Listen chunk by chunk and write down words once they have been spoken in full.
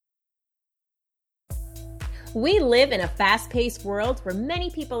We live in a fast-paced world where many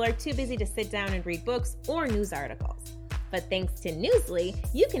people are too busy to sit down and read books or news articles. But thanks to Newsly,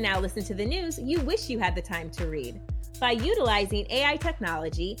 you can now listen to the news you wish you had the time to read. By utilizing AI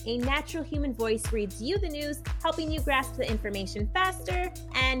technology, a natural human voice reads you the news, helping you grasp the information faster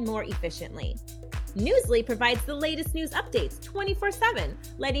and more efficiently. Newsly provides the latest news updates 24/7,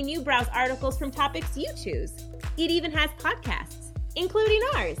 letting you browse articles from topics you choose. It even has podcasts, including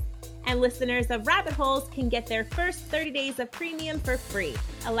ours. And listeners of Rabbit Holes can get their first 30 days of premium for free,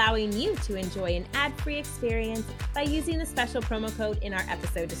 allowing you to enjoy an ad-free experience by using the special promo code in our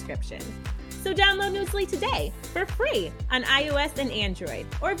episode description. So download Newsly today for free on iOS and Android,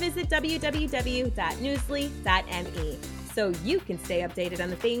 or visit www.newsly.me so you can stay updated on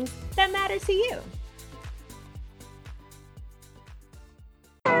the things that matter to you.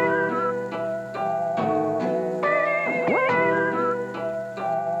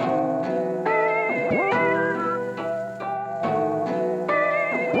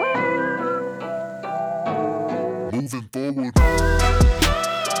 Moving forward.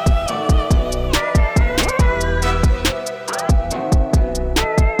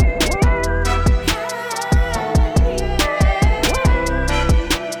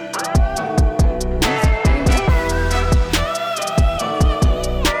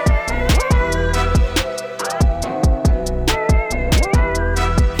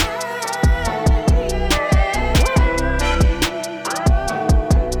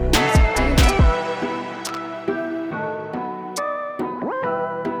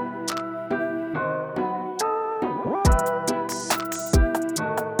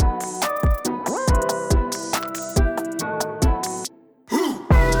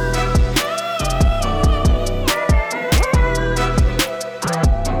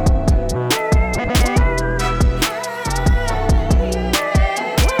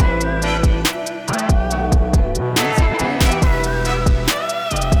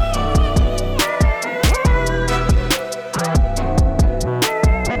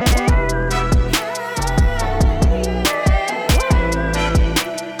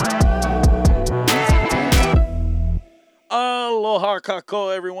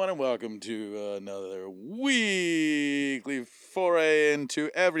 Kako, everyone, and welcome to another weekly foray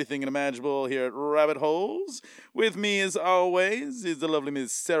into everything imaginable here at Rabbit Holes. With me, as always, is the lovely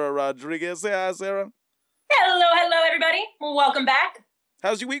Miss Sarah Rodriguez. Say hi, Sarah. Hello, everybody. Welcome back.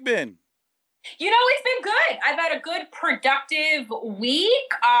 How's your week been? You know, it's been good. I've had a good, productive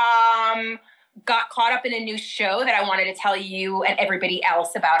week. Got caught up in a new show that I wanted to tell you and everybody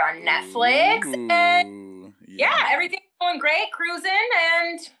else about on Netflix. Ooh, and yeah, everything's going great, cruising.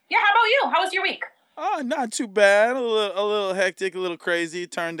 And yeah, how about you? How was your week? Oh, not too bad. A little hectic, a little crazy.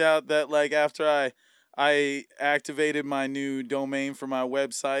 Turned out that like after I activated my new domain for my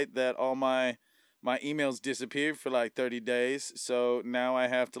website, that all my emails disappeared for like 30 days. So now I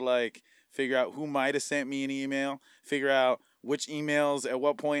have to like figure out who might have sent me an email, figure out which emails at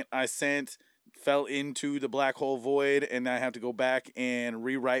what point I sent fell into the black hole void, and I have to go back and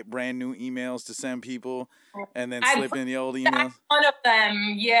rewrite brand new emails to send people, and then slip in the old emails. One of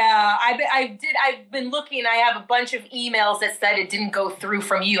them, yeah. I've been looking. I have a bunch of emails that said it didn't go through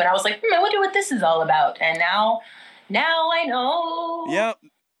from you, and I was like, I wonder what this is all about. And now I know. Yep.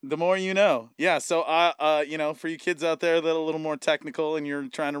 The more you know. Yeah. So for you kids out there that are a little more technical and you're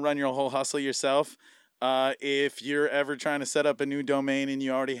trying to run your whole hustle yourself, if you're ever trying to set up a new domain and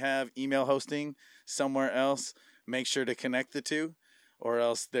you already have email hosting somewhere else, make sure to connect the two, or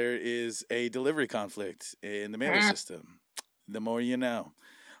else there is a delivery conflict in the mailing system. The more you know.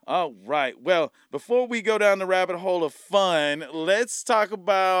 All right. Well, before we go down the rabbit hole of fun, let's talk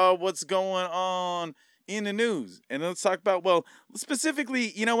about what's going on in the news. And let's talk about, well,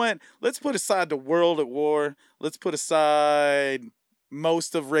 specifically, you know what? Let's put aside the world at war. Let's put aside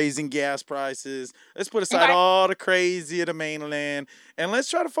most of raising gas prices. Let's put aside all the crazy of the mainland, and let's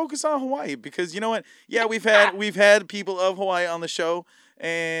try to focus on Hawaii, because you know what? Yeah, we've had people of Hawaii on the show,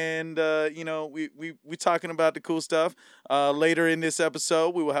 and we talking about the cool stuff. Later in this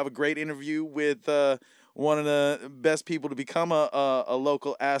episode, we will have a great interview with one of the best people to become a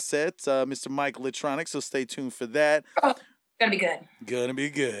local asset, Mr. Mike Litronic. So stay tuned for that. Oh, gonna be good. Gonna be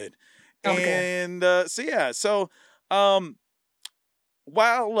good. Okay. And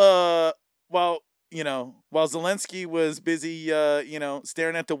While Zelensky was busy,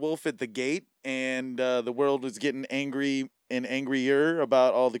 staring at the wolf at the gate, and the world was getting angry and angrier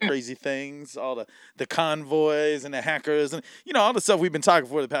about all the crazy things, all the convoys and the hackers, and all the stuff we've been talking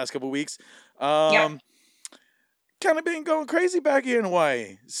for the past couple of weeks. Kind of been going crazy back here in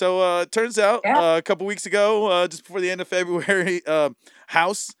Hawaii. So it turns out a couple weeks ago, just before the end of February, a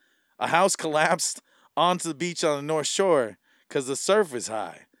house collapsed onto the beach on the North Shore because the surf is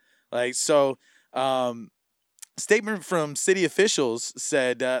high. Like, so, statement from city officials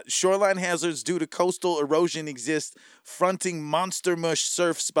said shoreline hazards due to coastal erosion exist fronting Monster Mush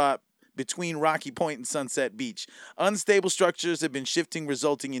surf spot between Rocky Point and Sunset Beach. Unstable structures have been shifting,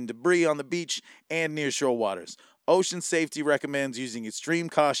 resulting in debris on the beach and nearshore waters. Ocean Safety recommends using extreme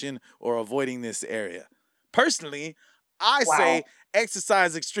caution or avoiding this area. Personally, I say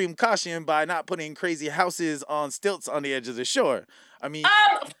exercise extreme caution by not putting crazy houses on stilts on the edge of the shore. I mean,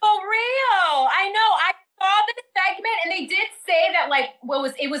 for real. I know. I saw this segment, and they did say that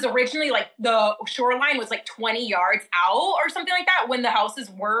it was originally like the shoreline was like 20 yards out or something like that when the houses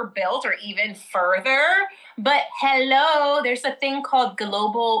were built, or even further. But hello, there's a thing called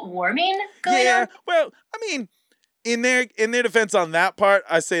global warming going on. Well, I mean, in their defense on that part,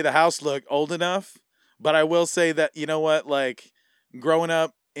 I say the house looked old enough. But I will say that, you know what, like, growing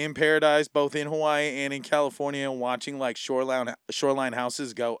up in paradise, both in Hawaii and in California, and watching, like, shoreline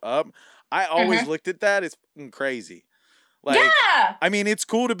houses go up, I always looked at that as crazy. Like, yeah. I mean, it's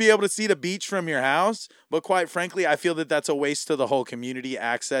cool to be able to see the beach from your house, but quite frankly, I feel that that's a waste to the whole community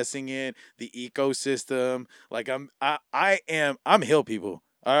accessing it, the ecosystem. Like, I'm hill people.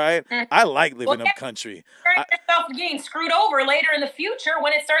 All right, I like living up country. Yourself getting screwed over later in the future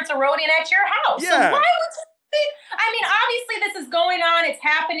when it starts eroding at your house. Yeah. So why would you? I mean, obviously this is going on. It's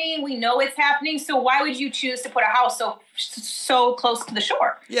happening. We know it's happening. So why would you choose to put a house so close to the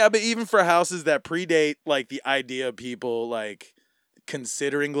shore? Yeah, but even for houses that predate like the idea of people like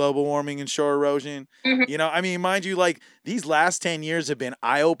considering global warming and shore erosion, you know, I mean, mind you, like these last 10 years have been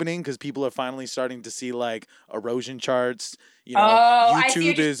eye-opening because people are finally starting to see like erosion charts. You know,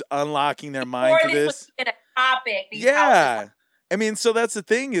 YouTube is unlocking their mind to this. Was a topic. Houses. I mean, so that's the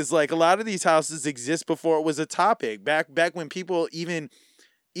thing is like a lot of these houses exist before it was a topic. Back when people even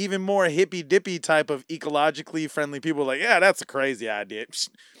more hippy dippy type of ecologically friendly people were like, yeah, that's a crazy idea.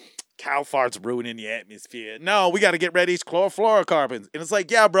 Cow farts ruining the atmosphere. No, we got to get rid of these chlorofluorocarbons. And it's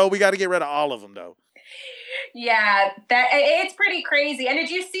like, yeah, bro, we got to get rid of all of them though. Yeah, it's pretty crazy. And did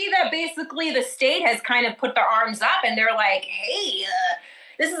you see that basically the state has kind of put their arms up and they're like, hey,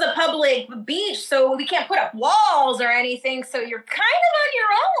 this is a public beach, so we can't put up walls or anything. So you're kind of on your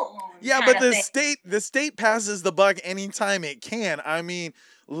own. Yeah, but the state passes the buck anytime it can. I mean,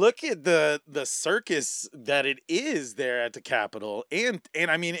 look at the circus that it is there at the Capitol and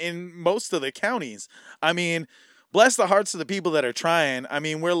I mean in most of the counties. I mean, bless the hearts of the people that are trying. I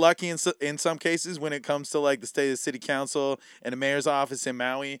mean, we're lucky in some cases when it comes to like the state of city council and the mayor's office in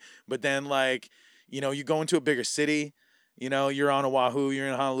Maui. But then like, you know, you go into a bigger city, you know, you're on Oahu, you're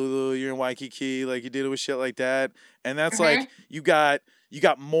in Honolulu, you're in Waikiki, like you deal with shit like that. And that's like, you got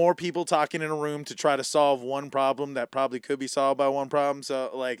more people talking in a room to try to solve one problem that probably could be solved by one problem. So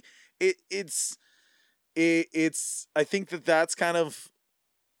like it's I think that's kind of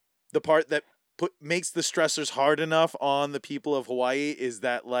the part that makes the stressors hard enough on the people of Hawaii is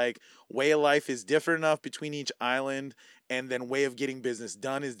that like way of life is different enough between each island, and then way of getting business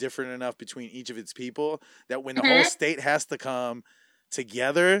done is different enough between each of its people that when the whole state has to come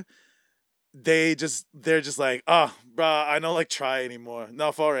together, they're just like, oh, bro, I don't like try anymore.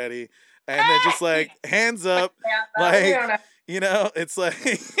 Enough already. And they're just like, hands up. Like, you know, it's like.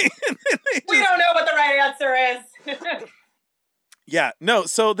 We don't know what the right answer is. Yeah, no,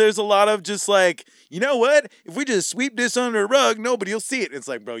 so there's a lot of just like, you know what? If we just sweep this under a rug, nobody will see it. It's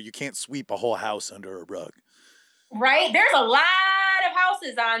like, bro, you can't sweep a whole house under a rug. Right? There's a lot of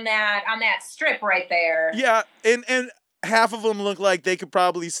houses on that strip right there. Yeah, and half of them look like they could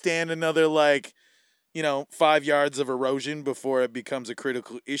probably stand another like, you know, 5 yards of erosion before it becomes a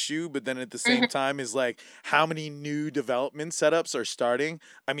critical issue. But then at the same time is like, how many new development setups are starting?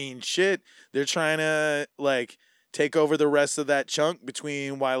 I mean, shit, they're trying to like take over the rest of that chunk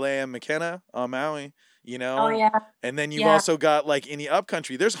between Wailea and McKenna on Maui, you know? Oh, yeah. And then you've also got, like, in the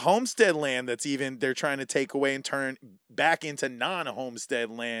upcountry, there's homestead land that's even, they're trying to take away and turn back into non-homestead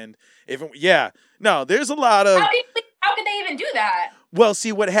land. There's a lot of... How could they even do that? Well,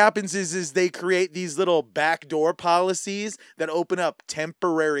 see, what happens is they create these little backdoor policies that open up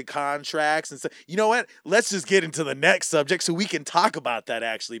temporary contracts and stuff. You know what? Let's just get into the next subject so we can talk about that,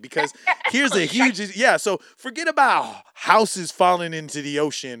 actually, because here's a huge... Yeah, so forget about houses falling into the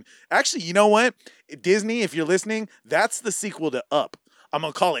ocean. Actually, you know what? Disney, if you're listening, that's the sequel to Up. I'm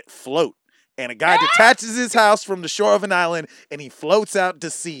going to call it Float. And a guy detaches his house from the shore of an island and he floats out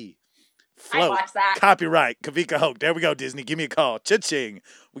to sea. Float. I watched that. Copyright. Kavika Hoke. There we go, Disney. Give me a call. Cha-ching.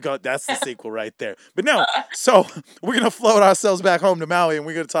 That's the sequel right there. But no, so we're going to float ourselves back home to Maui and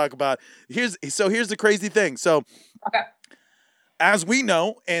we're going to talk about, here's the crazy thing. So as we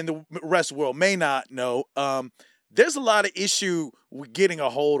know, and the rest of the world may not know, there's a lot of issue with getting a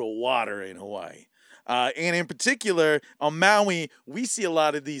hold of water in Hawaii. And in particular, on Maui, we see a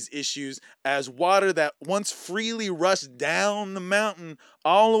lot of these issues as water that once freely rushed down the mountain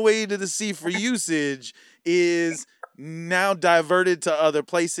all the way to the sea for usage is now diverted to other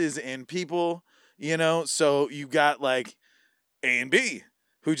places and people, So you got like A and B,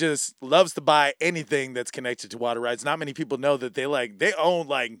 who just loves to buy anything that's connected to water rights. Not many people know that they own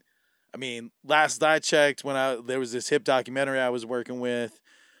last I checked when there was this hip documentary I was working with,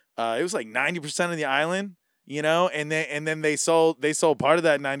 it was like 90% of the island, and then they sold part of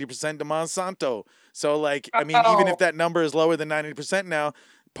that 90% to Monsanto. So even if that number is lower than 90% now,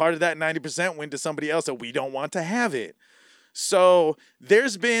 part of that 90% went to somebody else that we don't want to have it. So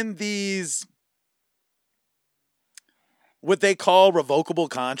there's been these what they call revocable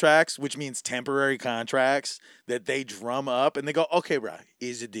contracts, which means temporary contracts that they drum up and they go, okay, bro,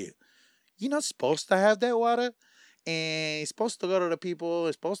 here's the deal. You're not supposed to have that water, and it's supposed to go to the people,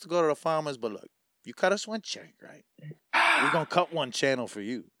 it's supposed to go to the farmers, but look, you cut us one check, right? We're going to cut one channel for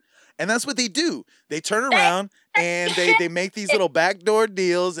you. And that's what they do. They turn around and they make these little backdoor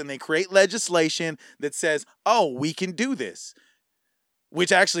deals and they create legislation that says, oh, we can do this.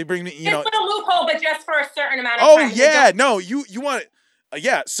 Which actually brings me, It's a loophole, but just for a certain amount of time. Oh, yeah. No, you want it.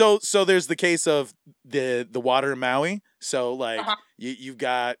 Yeah. So there's the case of the water in Maui. So, you've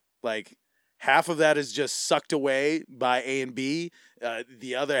got, half of that is just sucked away by A and B.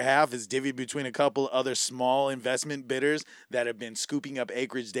 The other half is divvied between a couple other small investment bidders that have been scooping up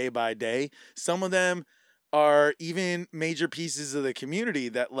acreage day by day. Some of them are even major pieces of the community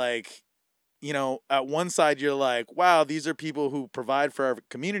that, at one side you're like, wow, these are people who provide for our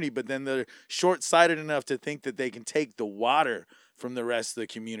community, but then they're short-sighted enough to think that they can take the water from the rest of the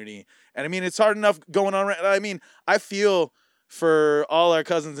community. And it's hard enough going on. I feel for all our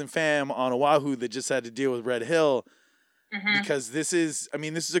cousins and fam on Oahu that just had to deal with Red Hill, because this is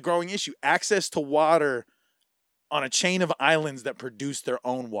a growing issue. Access to water on a chain of islands that produce their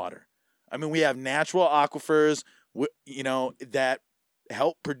own water. We have natural aquifers, that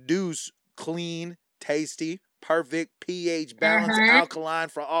help produce clean, tasty, perfect, pH balanced, alkaline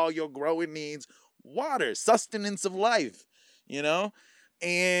for all your growing needs, water, sustenance of life,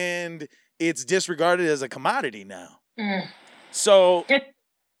 and it's disregarded as a commodity now. So,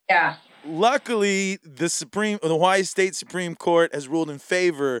 yeah. Luckily, the Hawaii State Supreme Court has ruled in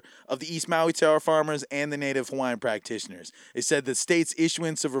favor of the East Maui Terra farmers and the native Hawaiian practitioners. It said the state's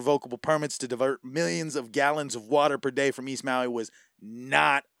issuance of revocable permits to divert millions of gallons of water per day from East Maui was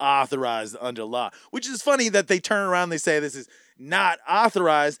not authorized under law. Which is funny that they turn around and they say this is not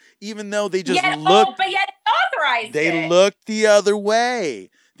authorized, even though they just look. But yet it's authorized. They looked the other way.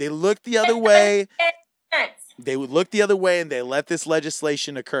 They looked the other way. They would look the other way and they let this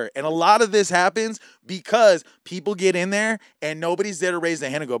legislation occur. And a lot of this happens because people get in there and nobody's there to raise their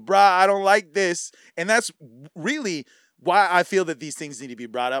hand and go, brah, I don't like this. And that's really why I feel that these things need to be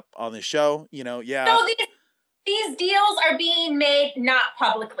brought up on the show. So these deals are being made not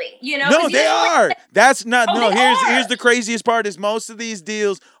publicly, No, they are. That's not, here's the craziest part is most of these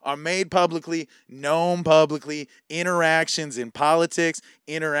deals are made publicly, known publicly, interactions in politics,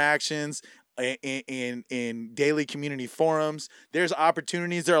 interactions in daily community forums. There's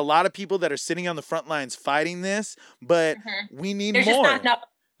opportunities. There are a lot of people that are sitting on the front lines fighting this, but we need more. Just not enough.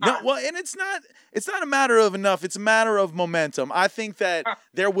 No, well, and it's not a matter of enough. It's a matter of momentum. I think that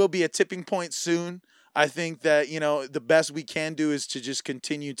there will be a tipping point soon. I think that, the best we can do is to just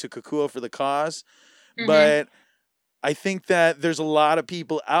continue to kukua for the cause. But I think that there's a lot of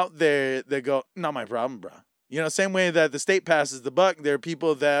people out there that go, not my problem, bro. Same way that the state passes the buck, there are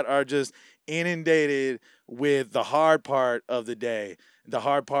people that are just inundated with the hard part of the day, the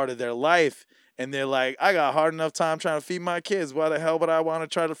hard part of their life. And they're like, I got a hard enough time trying to feed my kids. Why the hell would I want to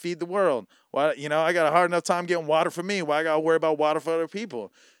try to feed the world? Why, I got a hard enough time getting water for me. Why I got to worry about water for other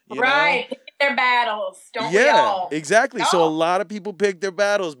people? Right. Pick their battles. Don't we all? Yeah, exactly. So a lot of people pick their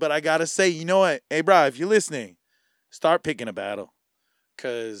battles, but I got to say, you know what? Hey, bro, if you're listening, start picking a battle,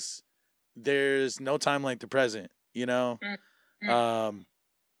 because there's no time like the present,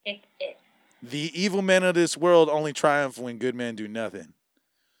 The evil men of this world only triumph when good men do nothing.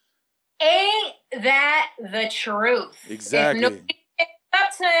 Ain't that the truth? Exactly. If nobody picks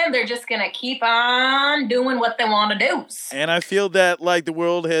up to them, they're just going to keep on doing what they want to do. And I feel that the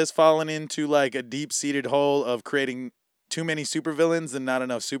world has fallen into a deep-seated hole of creating too many supervillains and not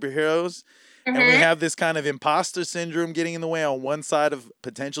enough superheroes. And we have this kind of imposter syndrome getting in the way on one side of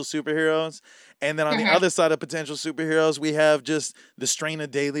potential superheroes. And then on the other side of potential superheroes, we have just the strain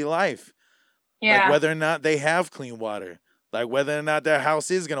of daily life. Yeah. Whether or not they have clean water. like whether or not their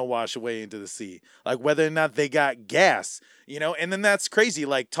house is going to wash away into the sea, like whether or not they got gas, and then that's crazy.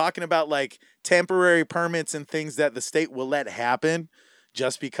 Like talking about like temporary permits and things that the state will let happen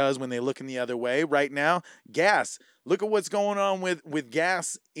just because when they look in the other way right now, gas. Look at what's going on with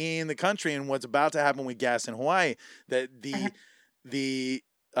gas in the country and what's about to happen with gas in Hawaii. That the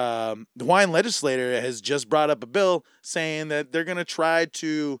Hawaiian legislator has just brought up a bill saying that they're going to try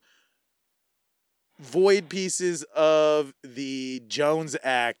to void pieces of the Jones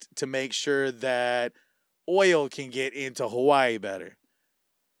Act to make sure that oil can get into Hawaii better.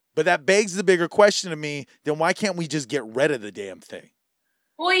 But that begs the bigger question to me, then why can't we just get rid of the damn thing?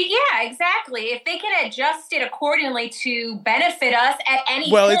 Well, yeah, exactly. If they can adjust it accordingly to benefit us at any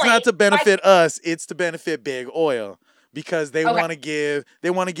point. Well, it's not to benefit us, it's to benefit big oil. Because they want to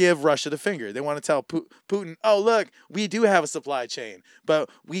give Russia the finger. They want to tell Putin, oh, look, we do have a supply chain. But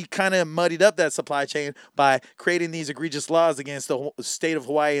we kind of muddied up that supply chain by creating these egregious laws against the state of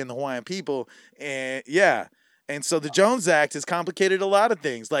Hawaii and the Hawaiian people. And yeah. And so the Jones Act has complicated a lot of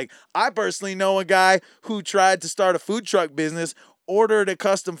things. Like, I personally know a guy who tried to start a food truck business, ordered a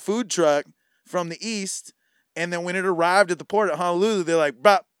custom food truck from the East, and then when it arrived at the port at Honolulu, they're like,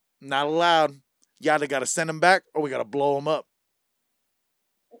 bruh, not allowed. You either got to send them back or we got to blow them up.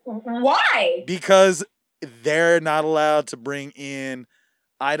 Why? Because they're not allowed to bring in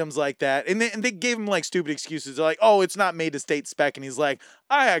items like that. And they gave him like stupid excuses. They're like, oh, it's not made to state spec. And he's like,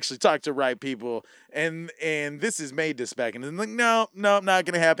 I actually talked to right people and this is made to spec. And I'm like, no, not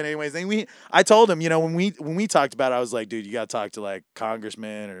going to happen anyways. And I told him, when we talked about it, I was like, dude, you got to talk to like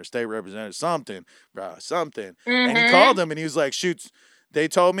congressman or state representative, something, bro, something. And he called him and he was like, shoots, they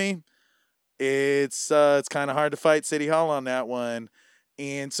told me, it's kind of hard to fight City Hall on that one.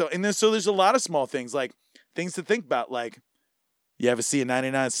 And so there's a lot of small things, like things to think about. Like, you ever see a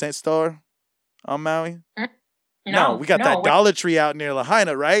 99-cent store on Maui? No, we got that Dollar Tree out near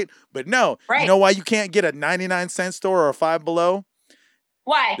Lahaina, right? But no, right. You know why you can't get a 99-cent store or a Five Below?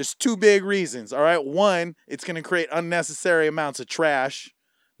 Why? There's two big reasons, all right? One, it's going to create unnecessary amounts of trash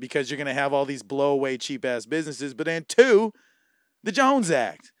because you're going to have all these blow-away cheap-ass businesses. But then two, the Jones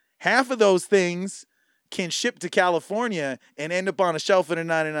Act. Half of those things can ship to California and end up on a shelf at a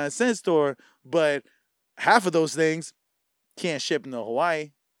 99-cent store, but half of those things can't ship into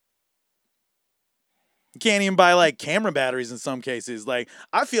Hawaii. You can't even buy like camera batteries in some cases. Like,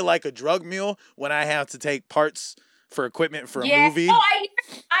 I feel like a drug mule when I have to take parts for equipment for a movie. Oh,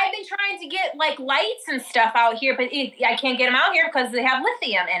 I've been trying to get like lights and stuff out here, but I can't get them out here because they have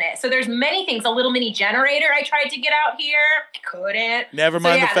lithium in it. So there's many things. A little mini generator I tried to get out here, couldn't. Never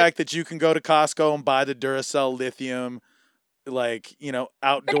mind the fact that you can go to Costco and buy the Duracell lithium, like,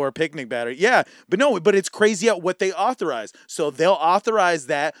 outdoor picnic battery. Yeah, but it's crazy at what they authorize. So they'll authorize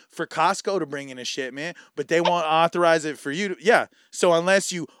that for Costco to bring in a shipment, but they won't authorize it for you to, yeah. So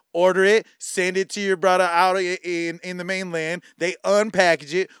unless you order it, send it to your brother out in the mainland, they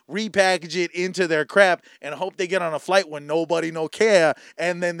unpackage it, repackage it into their crap, and hope they get on a flight when nobody no care,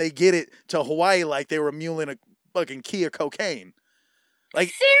 and then they get it to Hawaii like they were muling a fucking key of cocaine. Like,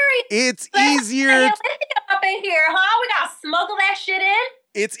 seriously, it's easier. Up in here, huh? We gotta smuggle that shit in.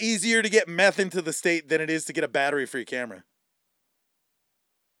 It's easier to get meth into the state than it is to get a battery-free camera.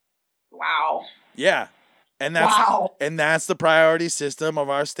 Wow. Yeah. And that's the priority system of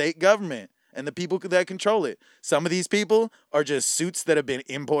our state government and the people that control it. Some of these people are just suits that have been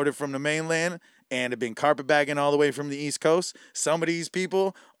imported from the mainland and have been carpetbagging all the way from the East Coast. Some of these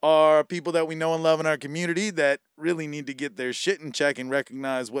people are people that we know and love in our community that really need to get their shit in check and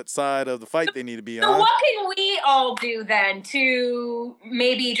recognize what side of the fight they need to be on. So what can we all do then to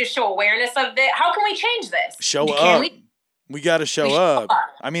maybe just show awareness of it? How can we change this? Show up. We got to show up.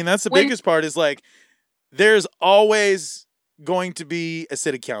 I mean, that's the biggest part is like, there's always going to be a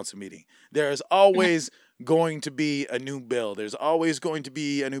city council meeting. There's always going to be a new bill. There's always going to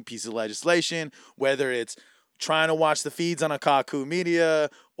be a new piece of legislation, whether it's trying to watch the feeds on a Kaku Media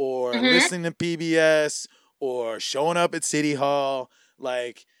or listening to PBS or showing up at City Hall.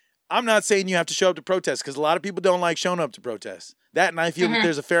 Like, I'm not saying you have to show up to protest because a lot of people don't like showing up to protest. That, and I feel that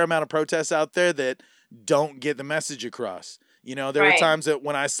there's a fair amount of protests out there that don't get the message across. There were times that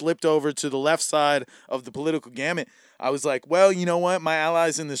when I slipped over to the left side of the political gamut, I was like, well, you know what? My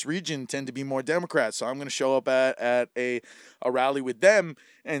allies in this region tend to be more Democrats, so I'm going to show up at a rally with them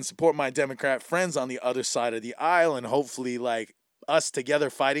and support my Democrat friends on the other side of the aisle, and hopefully, like, us together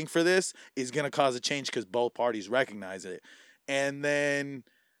fighting for this is going to cause a change because both parties recognize it. And then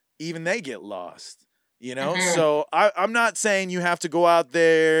even they get lost. So I'm not saying you have to go out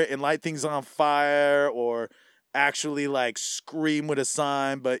there and light things on fire or actually like scream with a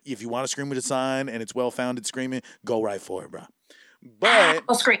sign. But if you want to scream with a sign and it's well-founded screaming, go right for it, bro. But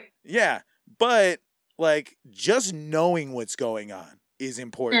I'll scream. yeah, but like just knowing what's going on is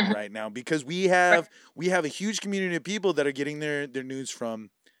important right now because we have a huge community of people that are getting their news from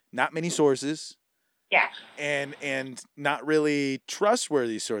not many sources. Yeah. And not really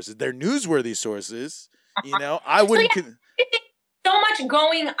trustworthy sources. They're newsworthy sources. You know, I wouldn't. So much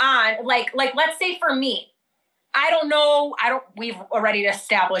going on. Like let's say for me, I don't know. We've already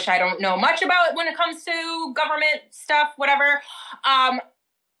established I don't know much about it when it comes to government stuff, whatever.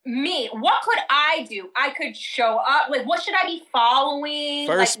 What could I do? I could show up. Like, what should I be following?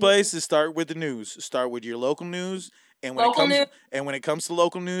 First place is start with the news. Start with your local news. And when it comes to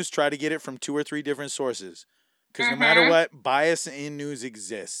local news, try to get it from 2 or 3 different sources. Because no matter what, bias in news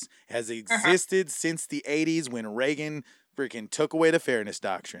exists. Has existed since the 80s when Reagan freaking took away the fairness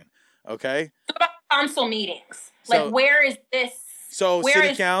doctrine. Okay? What about council meetings? Like, where is this? So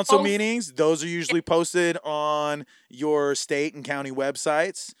city council meetings, those are usually posted on your state and county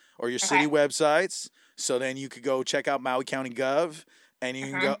websites or your city websites. So then you could go check out Maui County Gov. And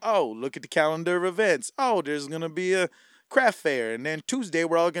you can go, oh, look at the calendar of events. Oh, there's going to be a craft fair. And then Tuesday,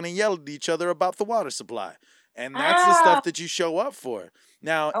 we're all going to yell at each other about the water supply. And that's the stuff that you show up for.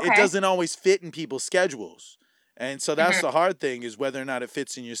 Now, it doesn't always fit in people's schedules. And so that's the hard thing is whether or not it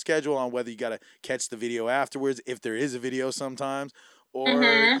fits in your schedule on whether you got to catch the video afterwards, if there is a video sometimes, or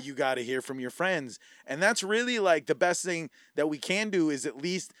you got to hear from your friends. And that's really like the best thing that we can do is at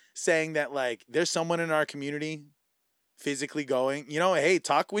least saying that like there's someone in our community physically going, you know, hey,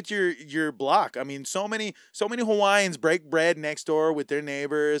 talk with your block. I mean, so many Hawaiians break bread next door with their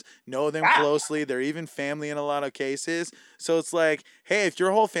neighbors, know them closely. They're even family in a lot of cases. So it's like, hey, if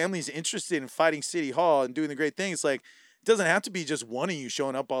your whole family's interested in fighting City Hall and doing the great thing, it's like, it doesn't have to be just one of you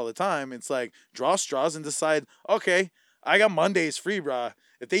showing up all the time. It's like, draw straws and decide, okay, I got Mondays free, brah.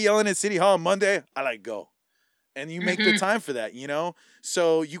 If they yelling at City Hall on Monday, I like go. And you make the time for that, you know?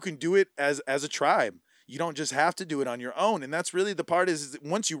 So you can do it as a tribe. You don't just have to do it on your own. And that's really the part is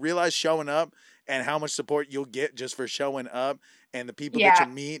once you realize showing up and how much support you'll get just for showing up and the people that you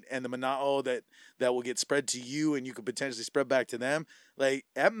meet and the mana'o that will get spread to you and you could potentially spread back to them, like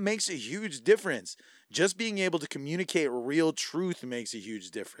that makes a huge difference. Just being able to communicate real truth makes a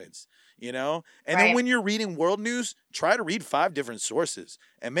huge difference, you know? And then when you're reading world news, try to read 5 different sources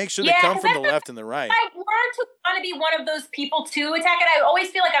and make sure they come from the left and the right. I learned to want to be one of those people too, Attack. And I always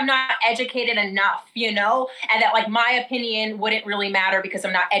feel like I'm not educated enough, you know? And that like my opinion wouldn't really matter because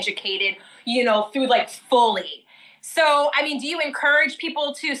I'm not educated, you know, through like fully. So, I mean, do you encourage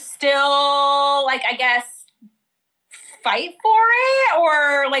people to still like, I guess, fight for it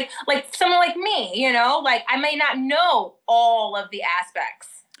or like someone like me, you know, like I may not know all of the aspects.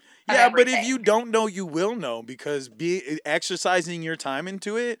 Yeah, but if you don't know, you will know because exercising your time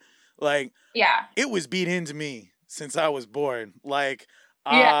into it, like it was beat into me since I was born. Like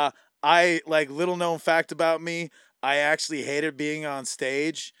I like little known fact about me, I actually hated being on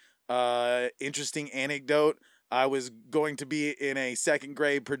stage. Interesting anecdote. I was going to be in a 2nd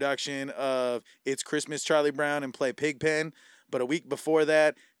grade production of It's Christmas, Charlie Brown and play Pigpen. But a week before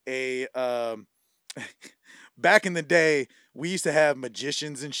that, back in the day, we used to have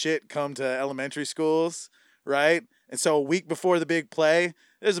magicians and shit come to elementary schools, right? And so a week before the big play,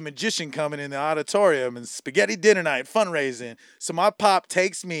 there's a magician coming in the auditorium and spaghetti dinner night, fundraising. So my pop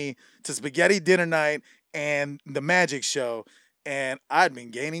takes me to spaghetti dinner night and the magic show. And I'd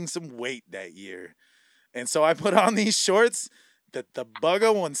been gaining some weight that year. And so I put on these shorts that the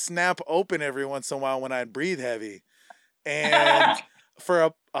bugger would snap open every once in a while when I'd breathe heavy. And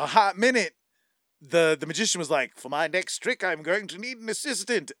for a hot minute, the magician was like, for my next trick, I'm going to need an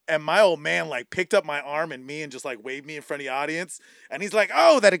assistant. And my old man like picked up my arm and me and just like waved me in front of the audience. And he's like,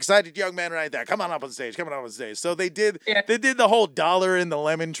 oh, that excited young man right there. Come on up on stage. Come on up on stage. So they did the whole dollar in the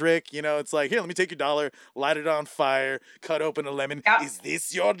lemon trick. You know, it's like, here, let me take your dollar, light it on fire, cut open a lemon. Yep. Is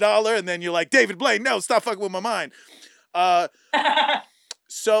this your dollar? And then you're like, David Blaine, no, stop fucking with my mind.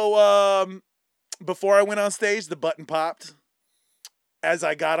 So before I went on stage, the button popped. As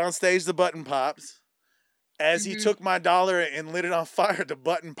I got on stage, the button popped. As he took my dollar and lit it on fire, the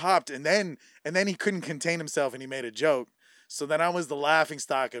button popped. And then he couldn't contain himself and he made a joke. So then I was the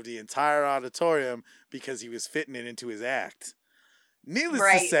laughingstock of the entire auditorium because he was fitting it into his act. Needless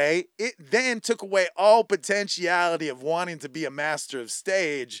to say, it then took away all potentiality of wanting to be a master of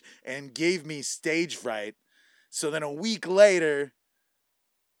stage and gave me stage fright. So then a week later,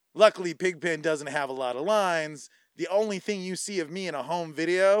 luckily Pigpen doesn't have a lot of lines. The only thing you see of me in a home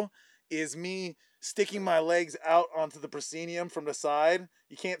video is me sticking my legs out onto the proscenium from the side.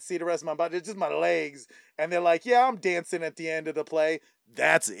 You can't see the rest of my body. It's just my legs. And they're like, yeah, I'm dancing at the end of the play.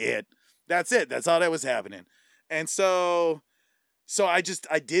 That's it. That's it. That's all that was happening. And so I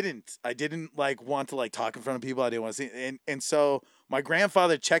didn't like want to like talk in front of people. I didn't want to see. And so my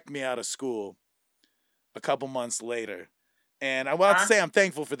grandfather checked me out of school a couple months later. And I want to say I'm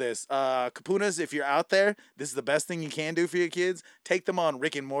thankful for this. Kapunas, if you're out there, this is the best thing you can do for your kids. Take them on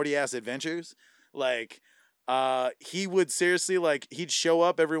Rick and Morty ass adventures. Like, he would seriously, like, he'd show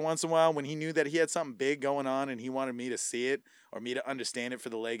up every once in a while when he knew that he had something big going on and he wanted me to see it or me to understand it for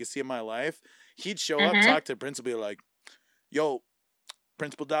the legacy of my life. He'd show up, talk to the principal, be like, yo,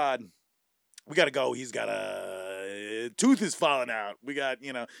 Principal Dodd, we got to go. He's got a tooth is falling out. We got,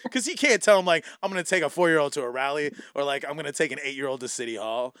 you know, because he can't tell him, like, I'm going to take a 4-year-old to a rally or, like, I'm going to take an 8-year-old to City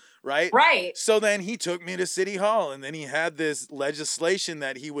Hall, right? Right. So then he took me to City Hall, and then he had this legislation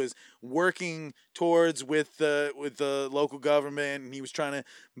that he was working towards with the local government, and he was trying to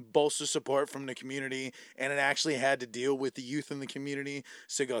bolster support from the community, and it actually had to deal with the youth in the community.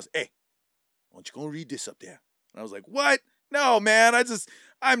 So he goes, hey, why don't you go read this up there? And I was like, what? No, man,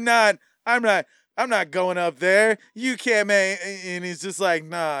 I'm not going up there. You can't, man. And he's just like,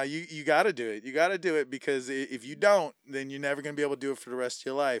 nah, you got to do it. You got to do it because if you don't, then you're never going to be able to do it for the rest of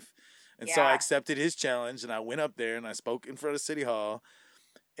your life. And so I accepted his challenge and I went up there and I spoke in front of City Hall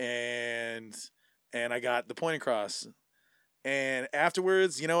and I got the point across. And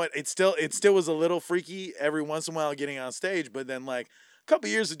afterwards, you know what? It still was a little freaky every once in a while getting on stage, but then like couple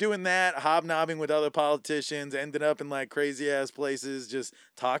years of doing that, hobnobbing with other politicians, ended up in like crazy ass places, just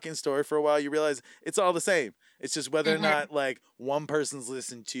talking story for a while, you realize it's all the same. It's just whether or not like one person's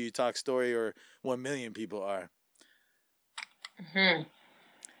listening to you talk story or 1 million people are.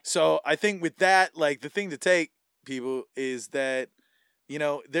 So I think with that, like the thing to take, people, is that, you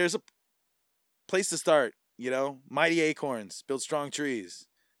know, there's a place to start, you know, mighty acorns, build strong trees,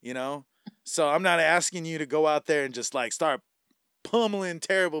 you know? So I'm not asking you to go out there and just like start pummeling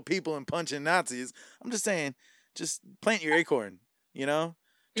terrible people and punching Nazis. I'm just saying, just plant your acorn, you know?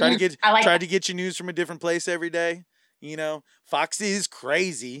 Try to get your news from a different place every day. You know, Fox is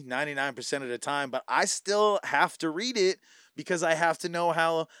crazy 99% of the time, but I still have to read it because I have to know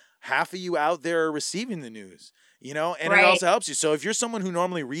how half of you out there are receiving the news, you know? And it also helps you. So if you're someone who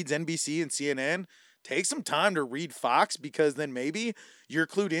normally reads NBC and CNN, take some time to read Fox because then maybe you're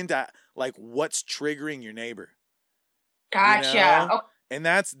clued into like what's triggering your neighbor. Gotcha. You know? Oh. And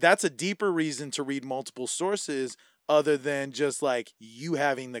that's a deeper reason to read multiple sources other than just like you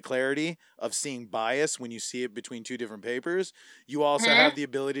having the clarity of seeing bias when you see it between two different papers. You also have the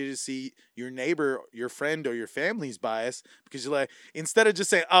ability to see your neighbor, your friend, or your family's bias because you're like, instead of just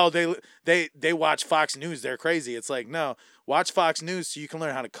saying, oh, they watch Fox News, they're crazy. It's like, no, watch Fox News so you can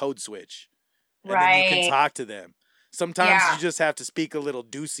learn how to code switch. And then you can talk to them. Sometimes you just have to speak a little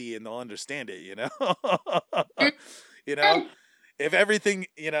deucey and they'll understand it, you know? You know, if everything,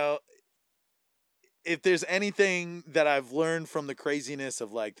 you know, if there's anything that I've learned from the craziness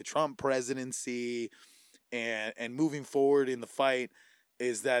of like the Trump presidency and moving forward in the fight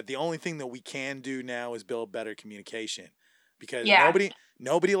is that the only thing that we can do now is build better communication because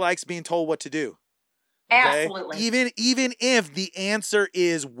nobody likes being told what to do. Okay? Absolutely. Even if the answer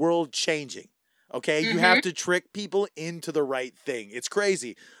is world changing. Okay, you have to trick people into the right thing. It's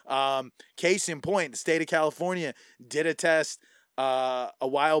crazy. Case in point, the state of California did a test a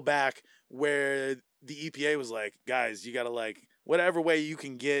while back where the EPA was like, guys, you got to like, whatever way you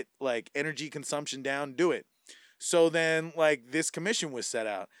can get like energy consumption down, do it. So then like this commission was set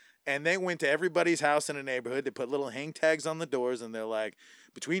out and they went to everybody's house in the neighborhood. They put little hang tags on the doors and they're like,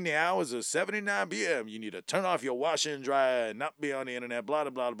 between the hours of 7 and 9 p.m., you need to turn off your washer and dryer and not be on the internet, blah, blah,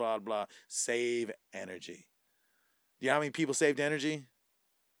 blah, blah, blah. Save energy. Do you know how many people saved energy?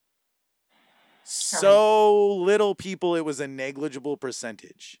 So little people, it was a negligible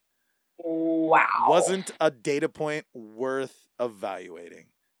percentage. Wow. Wasn't a data point worth evaluating.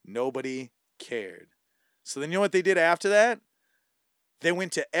 Nobody cared. So then you know what they did after that? They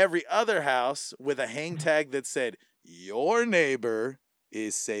went to every other house with a hang tag that said, your neighbor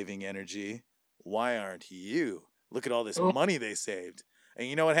is saving energy. Why aren't you? Look at all this money they saved. And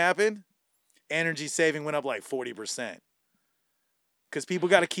you know what happened? Energy saving went up like 40%. Because people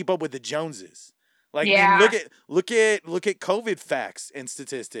got to keep up with the Joneses. Like, man, look at COVID facts and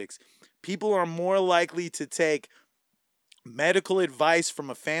statistics. People are more likely to take medical advice from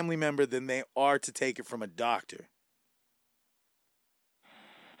a family member than they are to take it from a doctor.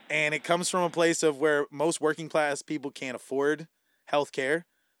 And it comes from a place of where most working class people can't afford health care.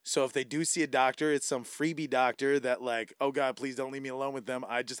 So if they do see a doctor, it's some freebie doctor that like, oh God, please don't leave me alone with them.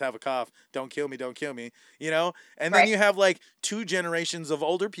 I just have a cough. Don't kill me. Don't kill me. You know? And then Right. you have like 2 generations of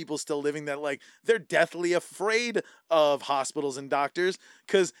older people still living that like they're deathly afraid of hospitals and doctors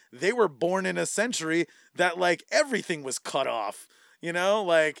because they were born in a century that like everything was cut off. You know?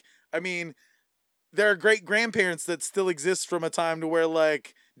 Like, I mean, there are great grandparents that still exist from a time to where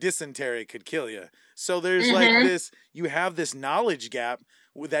like dysentery could kill you. So there's like this, you have this knowledge gap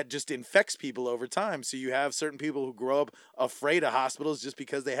that just infects people over time. So you have certain people who grow up afraid of hospitals just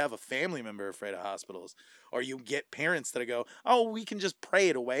because they have a family member afraid of hospitals. Or you get parents that go, oh, we can just pray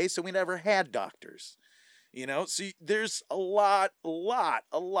it away, so we never had doctors. You know, so there's a lot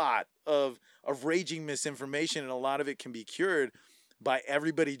of raging misinformation, and a lot of it can be cured by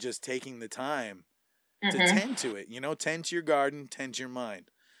everybody just taking the time to tend to it. You know, tend to your garden, tend to your mind.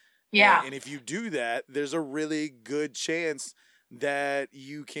 Yeah. And if you do that, there's a really good chance that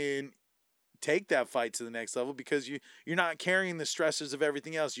you can take that fight to the next level because you're not carrying the stressors of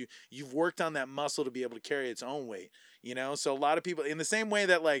everything else. You've worked on that muscle to be able to carry its own weight, you know? So a lot of people, in the same way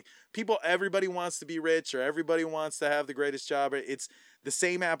that like everybody wants to be rich or everybody wants to have the greatest job, it's the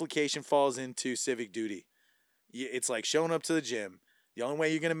same application falls into civic duty. It's like showing up to the gym. The only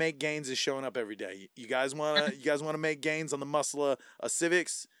way you're going to make gains is showing up every day. You guys want to make gains on the muscle of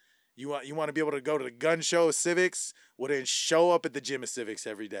civics? You want to be able to go to the gun show of civics? Well, then show up at the gym of civics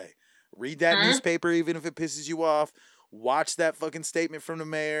every day. Read that newspaper even if it pisses you off. Watch that fucking statement from the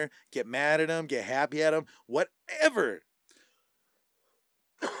mayor. Get mad at him. Get happy at him. Whatever.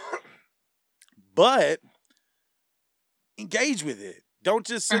 But engage with it. Don't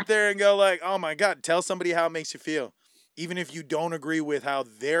just sit there and go like, oh my God, tell somebody how it makes you feel. Even if you don't agree with how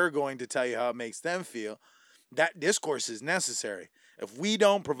they're going to tell you how it makes them feel, that discourse is necessary. If we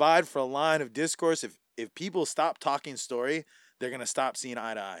don't provide for a line of discourse, if people stop talking story, they're going to stop seeing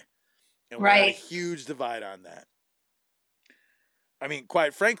eye to eye. And we're at a huge divide on that. I mean,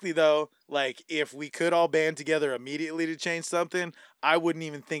 quite frankly, though, like if we could all band together immediately to change something, I wouldn't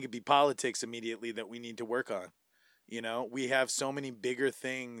even think it'd be politics immediately that we need to work on. You know, we have so many bigger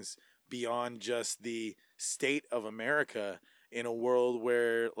things beyond just the state of America in a world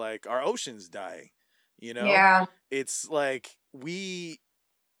where like our ocean's dying. You know? Yeah. It's like we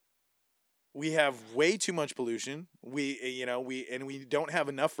have way too much pollution. We don't have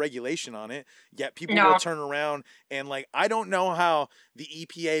enough regulation on it. Yet people will turn around and like, I don't know how the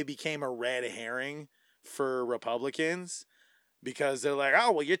EPA became a red herring for Republicans because they're like,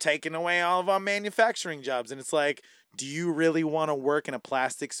 oh, well, you're taking away all of our manufacturing jobs. And it's like, do you really want to work in a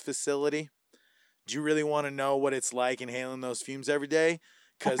plastics facility? Do you really want to know what it's like inhaling those fumes every day?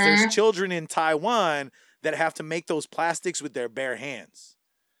 Because there's children in Taiwan that have to make those plastics with their bare hands.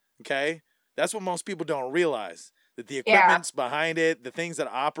 Okay? That's what most people don't realize. That the equipment's behind it, the things that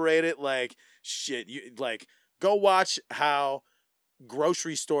operate it, like, shit. You like, go watch how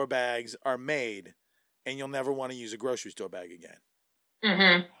grocery store bags are made, and you'll never want to use a grocery store bag again.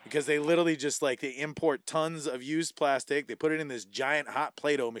 Because they literally just, like, they import tons of used plastic, they put it in this giant hot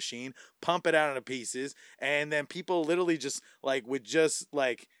Play-Doh machine, pump it out into pieces, and then people literally just, like, would just,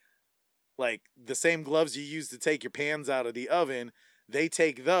 like the same gloves you use to take your pans out of the oven, they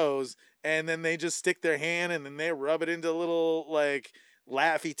take those, and then they just stick their hand, and then they rub it into little, like,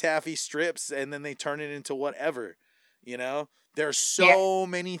 Laffy Taffy strips, and then they turn it into whatever, you know? There's so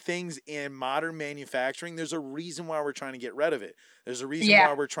many things in modern manufacturing. There's a reason why we're trying to get rid of it. There's a reason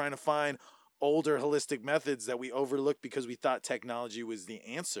why we're trying to find older holistic methods that we overlooked because we thought technology was the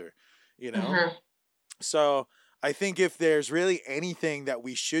answer, you know? So I think if there's really anything that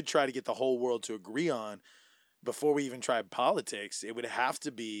we should try to get the whole world to agree on before we even try politics, it would have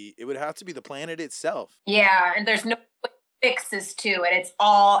to be the planet itself. Yeah, and there's no fixes to it. It's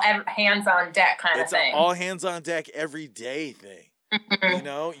all hands on deck kind of thing. It's all hands on deck every day thing. You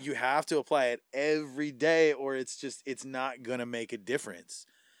know, you have to apply it every day or it's not going to make a difference.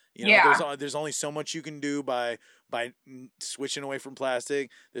 You know, there's only so much you can do by switching away from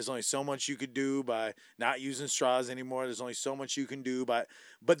plastic. There's only so much you could do by not using straws anymore. There's only so much you can do but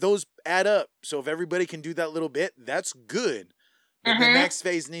those add up. So if everybody can do that little bit, that's good. But the next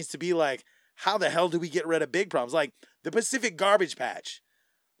phase needs to be like, how the hell do we get rid of big problems? Like the Pacific Garbage Patch.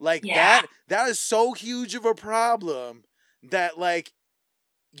 Like that is so huge of a problem that like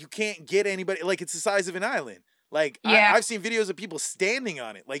you can't get anybody, like it's the size of an island. Like I've seen videos of people standing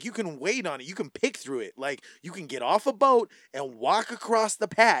on it. Like you can wait on it. You can pick through it. Like you can get off a boat and walk across the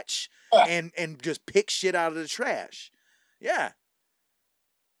patch and just pick shit out of the trash. Yeah.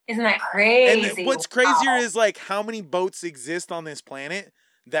 Isn't that crazy? And what's crazier is like how many boats exist on this planet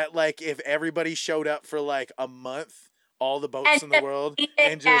that like if everybody showed up for like a month all the boats in the world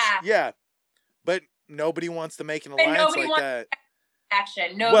and just but nobody wants to make an alliance like that.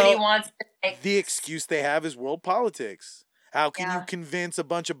 Action. Nobody wants to take the excuse they have is world politics. How can you convince a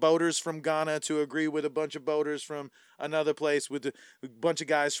bunch of boaters from Ghana to agree with a bunch of boaters from another place, with a bunch of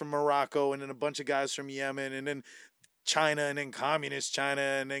guys from Morocco and then a bunch of guys from Yemen and then China and then communist China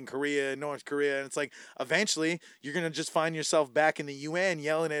and then Korea and North Korea? And it's like, eventually you're going to just find yourself back in the UN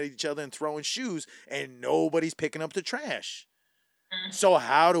yelling at each other and throwing shoes and nobody's picking up the trash. So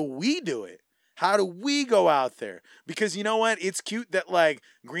how do we do it? How do we go out there? Because you know what? It's cute that like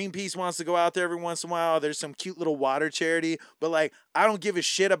Greenpeace wants to go out there every once in a while. There's some cute little water charity. But like, I don't give a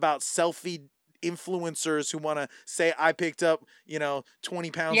shit about selfie influencers who want to say I picked up,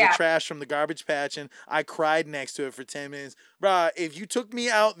 20 pounds of trash from the garbage patch and I cried next to it for 10 minutes. Bruh, if you took me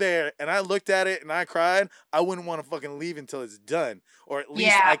out there and I looked at it and I cried, I wouldn't want to fucking leave until it's done. Or at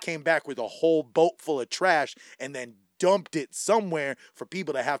least I came back with a whole boat full of trash and then dumped it somewhere for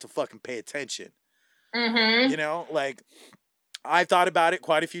people to have to fucking pay attention. Like, I've thought about it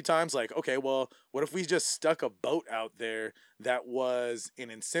quite a few times. Like, okay, well, what if we just stuck a boat out there that was an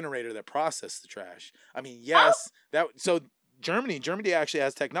incinerator that processed the trash? I mean, so Germany actually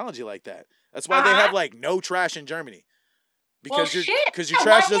has technology like that. That's why they have like no trash in Germany. Because your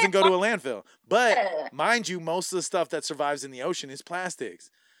trash doesn't go to a landfill. But mind you, most of the stuff that survives in the ocean is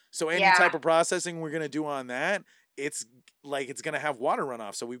plastics. So any type of processing we're going to do on that, it's going to have water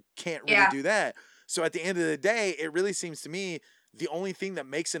runoff. So we can't really do that. So at the end of the day, it really seems to me the only thing that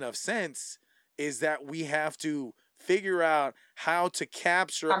makes enough sense is that we have to figure out how to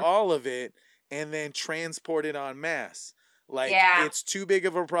capture all of it and then transport it en masse. Like, it's too big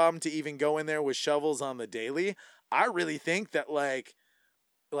of a problem to even go in there with shovels on the daily. I really think that like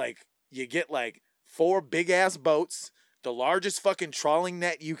you get like 4 big ass boats, the largest fucking trawling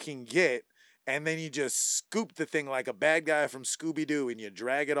net you can get, and then you just scoop the thing like a bad guy from Scooby-Doo and you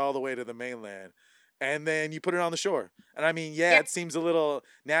drag it all the way to the mainland. And then you put it on the shore. And I mean, it seems a little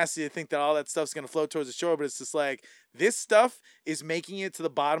nasty to think that all that stuff's going to float towards the shore, but it's just like, this stuff is making it to the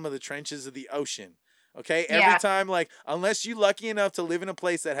bottom of the trenches of the ocean. Okay? Every time, like, unless you're lucky enough to live in a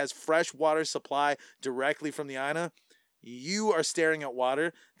place that has fresh water supply directly from the Ina, you are staring at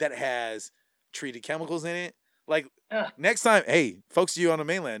water that has treated chemicals in it. Like, next time, hey, folks, you on the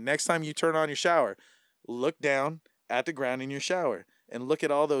mainland, next time you turn on your shower, look down at the ground in your shower. And look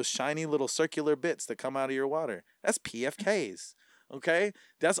at all those shiny little circular bits that come out of your water. That's PFKs, okay?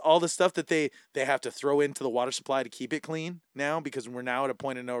 That's all the stuff that they have to throw into the water supply to keep it clean now, because we're now at a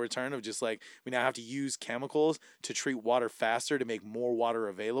point of no return of just like, we now have to use chemicals to treat water faster to make more water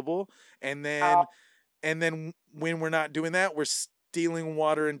available. And then when we're not doing that, we're stealing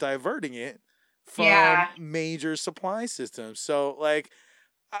water and diverting it from major supply systems. So like,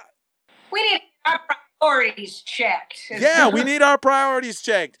 we need priorities checked. Yeah, we need our priorities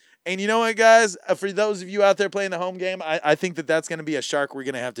checked. And you know what, guys? For those of you out there playing the home game, I think that's going to be a shark we're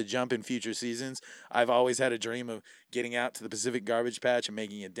going to have to jump in future seasons. I've always had a dream of getting out to the Pacific garbage patch and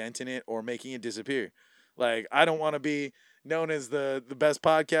making a dent in it or making it disappear. Like, I don't want to be known as the best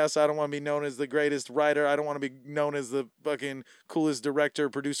podcast. I don't want to be known as the greatest writer. I don't want to be known as the fucking coolest director,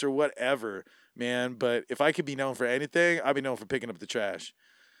 producer, whatever, man. But if I could be known for anything, I'd be known for picking up the trash.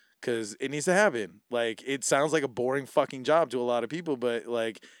 Because it needs to happen. Like, it sounds like a boring fucking job to a lot of people, but,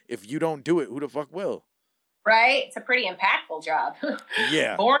 like, if you don't do it, who the fuck will? Right? It's a pretty impactful job.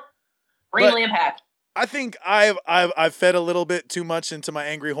 Yeah. Boring, really impactful. I think I've fed a little bit too much into my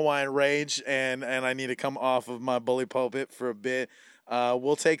angry Hawaiian rage, and I need to come off of my bully pulpit for a bit.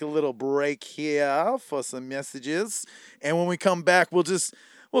 We'll take a little break here for some messages, and when we come back,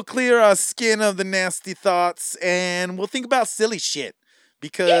 we'll clear our skin of the nasty thoughts, and we'll think about silly shit.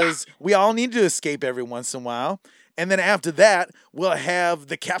 Because we all need to escape every once in a while. And then after that, we'll have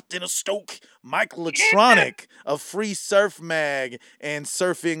the captain of Stoke, Mike Latronic of Free Surf Mag and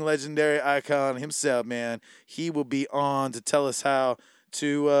surfing legendary icon himself, man. He will be on to tell us how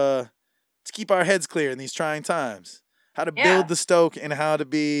to keep our heads clear in these trying times. How to build the Stoke and how to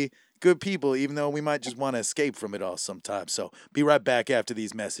be good people, even though we might just want to escape from it all sometimes. So be right back after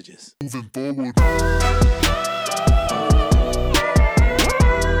these messages. Moving forward.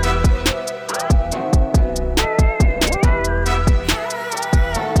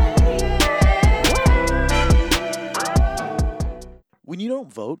 When you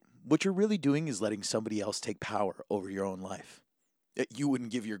don't vote, what you're really doing is letting somebody else take power over your own life. You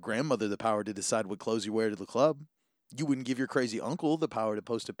wouldn't give your grandmother the power to decide what clothes you wear to the club. You wouldn't give your crazy uncle the power to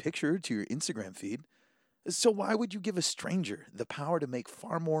post a picture to your Instagram feed. So why would you give a stranger the power to make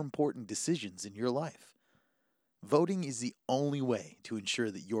far more important decisions in your life? Voting is the only way to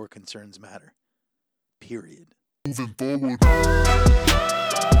ensure that your concerns matter. Period. Moving forward.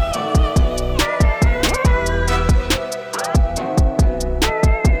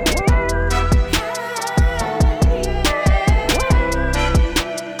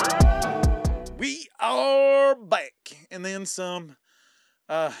 We are back, and then some.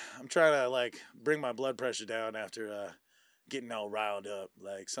 I'm trying to like bring my blood pressure down after getting all riled up.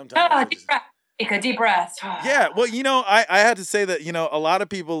 Like sometimes. I Deep just- breath. Take a deep breath. Yeah, well, I had to say that, a lot of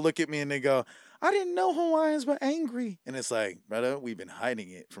people look at me and they go, I didn't know Hawaiians were angry. And it's like, brother, we've been hiding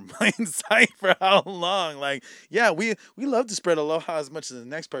it from plain sight for how long? Like, yeah, we love to spread aloha as much as the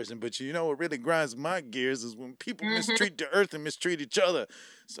next person, but what really grinds my gears is when people mistreat the earth and mistreat each other.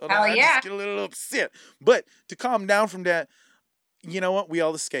 So then I just get a little upset. But to calm down from that, you know what? We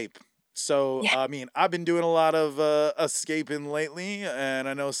all escape. So, Yeah. I mean, I've been doing a lot of escaping lately, and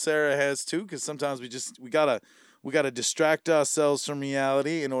I know Sarah has too, because sometimes we gotta distract ourselves from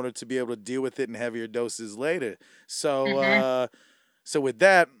reality in order to be able to deal with it in heavier doses later. So, so with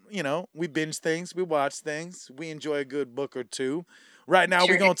that, we binge things, we watch things, we enjoy a good book or two. Right now,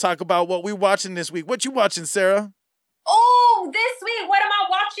 we're gonna talk about what we're watching this week. What you watching, Sarah? Oh, this week, what am I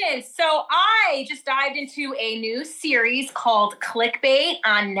watching? So I just dived into a new series called Clickbait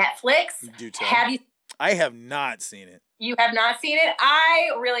on Netflix. Do tell. Have you? I have not seen it. You have not seen it? I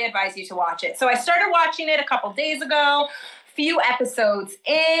really advise you to watch it. So I started watching it a couple days ago, few episodes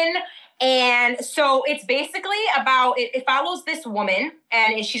in. And so it's basically about, it follows this woman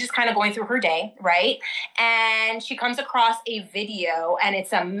and she's just kind of going through her day, right? And she comes across a video and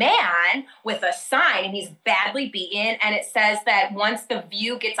it's a man with a sign and he's badly beaten. And it says that once the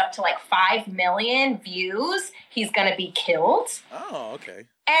view gets up to like 5 million views, he's going to be killed. Oh, okay.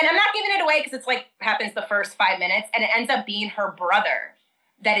 And I'm not giving it away because it's like happens the first 5 minutes and it ends up being her brother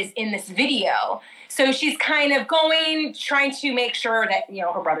that is in this video. So she's kind of trying to make sure that,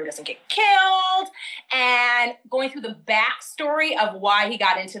 her brother doesn't get killed and going through the backstory of why he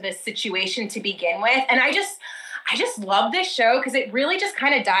got into this situation to begin with. And I just love this show because it really just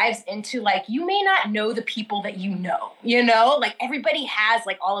kind of dives into like, you may not know the people that like everybody has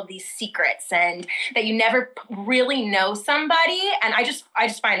like all of these secrets and that you never really know somebody. And I just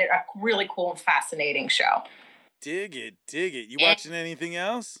find it a really cool and fascinating show. Dig it. You watching anything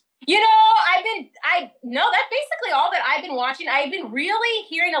else? No, that's basically all that I've been watching. I've been really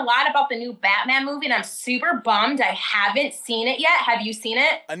hearing a lot about the new Batman movie, and I'm super bummed I haven't seen it yet. Have you seen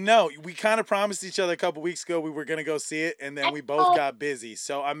it? No, we kind of promised each other a couple weeks ago we were going to go see it, and then we both got busy.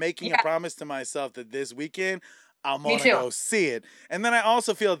 So I'm making a promise to myself that this weekend I'm going to go see it. And then I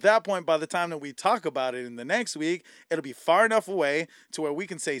also feel at that point, by the time that we talk about it in the next week, it'll be far enough away to where we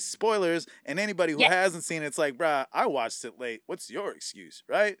can say spoilers, and anybody who hasn't seen it's like, bruh, I watched it late. What's your excuse,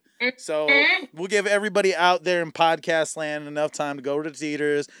 right? So we'll give everybody out there in podcast land enough time to go to the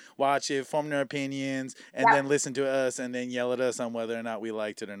theaters, watch it, form their opinions, and then listen to us and then yell at us on whether or not we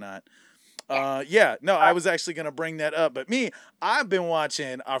liked it or not. I was actually going to bring that up. But I've been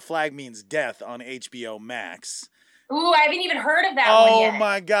watching Our Flag Means Death on HBO Max. Ooh, I haven't even heard of that one yet. Oh,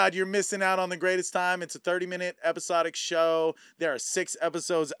 my God. You're missing out on the greatest time. It's a 30-minute episodic show. There are 6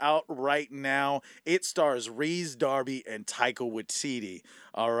 episodes out right now. It stars Rhys Darby and Taika Waititi.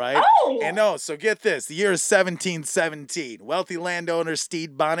 All right? Oh! So get this. The year is 1717. Wealthy landowner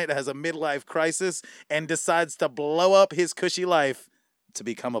Stede Bonnet has a midlife crisis and decides to blow up his cushy life to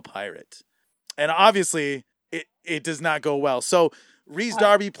become a pirate. And obviously, it does not go well. So Rhys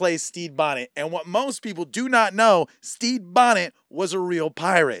Darby plays Stede Bonnet. And what most people do not know, Stede Bonnet was a real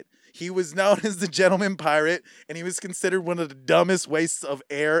pirate. He was known as the gentleman pirate, and he was considered one of the dumbest wastes of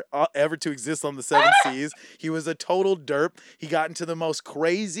air ever to exist on the 7 seas. He was a total derp. He got into the most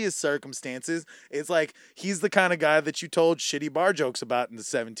craziest circumstances. It's like he's the kind of guy that you told shitty bar jokes about in the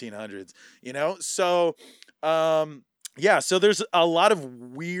 1700s, So, so there's a lot of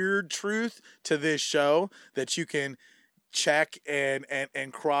weird truth to this show that you can check and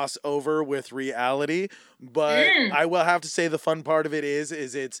cross over with reality. But I will have to say the fun part of it is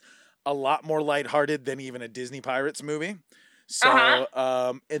it's a lot more lighthearted than even a Disney Pirates movie. So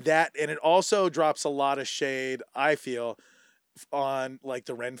and it also drops a lot of shade, I feel, on like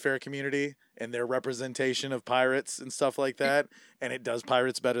the Ren Fair community and their representation of pirates and stuff like that. And it does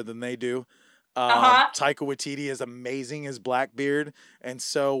pirates better than they do. Taika Waititi is amazing as Blackbeard, and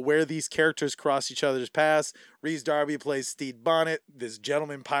so where these characters cross each other's paths, Rhys Darby plays Stede Bonnet, this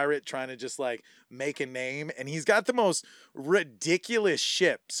gentleman pirate trying to just like make a name, and he's got the most ridiculous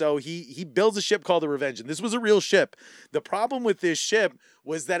ship. So he builds a ship called the Revenge, and this was a real ship. The problem with this ship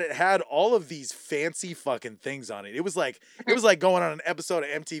was that it had all of these fancy fucking things on it. It was like going on an episode of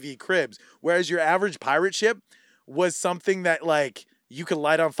MTV Cribs, whereas your average pirate ship was something that like you could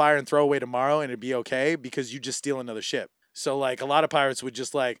light on fire and throw away tomorrow and it'd be okay because you just steal another ship. So, like, a lot of pirates would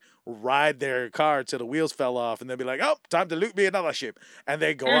just, like, ride their car till the wheels fell off, and they'd be like, oh, time to loot me another ship. And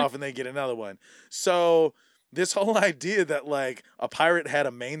they go off and they get another one. So, this whole idea that, like, a pirate had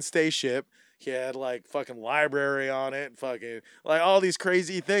a mainstay ship, he had, like, fucking library on it, fucking, like, all these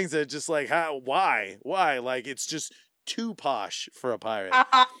crazy things that just, like, why? Like, it's just too posh for a pirate.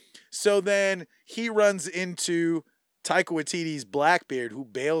 So then he runs into Taika Waititi's Blackbeard, who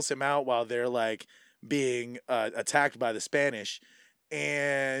bails him out while they're, like, being attacked by the Spanish.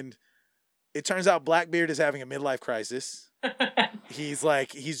 And it turns out Blackbeard is having a midlife crisis. He's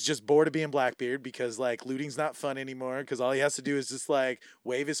just bored of being Blackbeard because, like, looting's not fun anymore because all he has to do is just, like,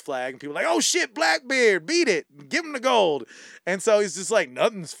 wave his flag and people are like, oh shit, Blackbeard, beat it, give him the gold. And so he's just like,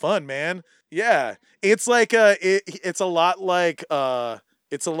 nothing's fun, man. Yeah, it's like it's a lot like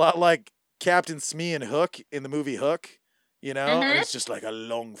Captain Smee and Hook in the movie Hook. You know, and it's just like, I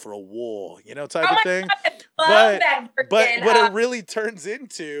long for a war, you know, type of thing. God, but what it really turns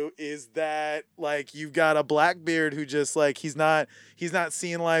into is that, like, you've got a Blackbeard who just, like, he's not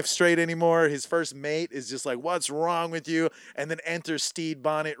seeing life straight anymore. His first mate is just like, what's wrong with you? And then enters Steed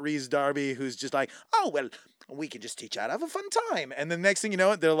Bonnet Rhys Darby, who's just like, oh, well, we can just teach you how to have a fun time. And the next thing you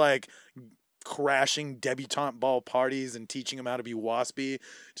know, they're like crashing debutante ball parties and teaching him how to be waspy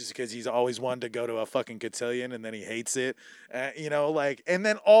just because he's always wanted to go to a fucking cotillion and then he hates it. You know, like, and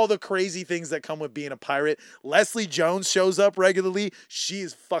then all the crazy things that come with being a pirate. Leslie Jones shows up regularly. She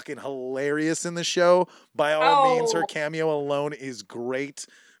is fucking hilarious in the show. By all means, her cameo alone is great.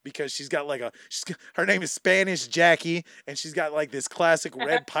 Because she's got like her name is Spanish Jackie, and she's got like this classic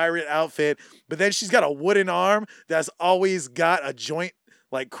red pirate outfit, but then she's got a wooden arm that's always got a joint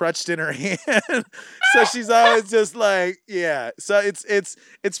like crutched in her hand. So she's always just like, yeah. So it's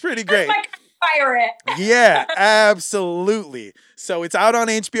pretty great. Like pirate. Yeah, absolutely. So it's out on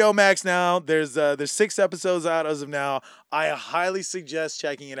HBO Max now. There's 6 episodes out as of now. I highly suggest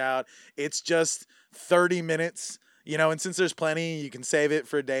checking it out. It's just 30 minutes. You know, and since there's plenty, you can save it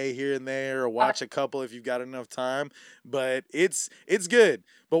for a day here and there or watch a couple if you've got enough time. But it's good.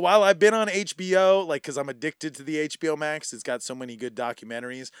 But while I've been on HBO, like, because I'm addicted to the HBO Max, it's got so many good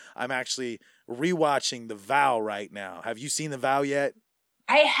documentaries, I'm actually rewatching The Vow right now. Have you seen The Vow yet?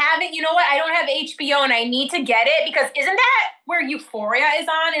 I haven't. You know what? I don't have HBO and I need to get it because isn't that where Euphoria is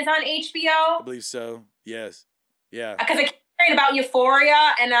on? Is on HBO? I believe so. Yes. Yeah. Because I keep hearing about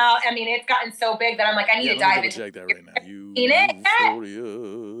Euphoria and I mean, it's gotten so big that I'm like, I need to dive into check that right now.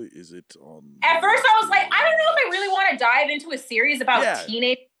 Euphoria, is it on? At first I was like, I don't know if I really want to dive into a series about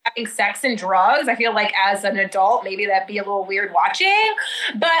teenagers having sex and drugs. I feel like as an adult, maybe that'd be a little weird watching.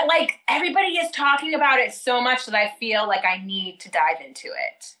 But like everybody is talking about it so much that I feel like I need to dive into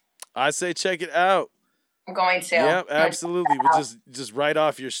it. I say check it out. I'm going to. Yep, absolutely. We'll just write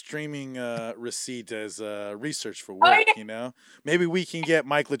off your streaming receipt as research for work, you know? Maybe we can get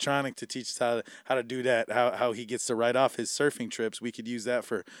Mike Latronic to teach us how to do that, how he gets to write off his surfing trips. We could use that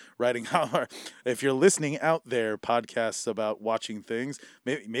for writing our, if you're listening out there, podcasts about watching things,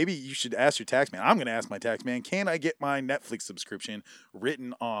 maybe you should ask your tax man. I'm going to ask my tax man, can I get my Netflix subscription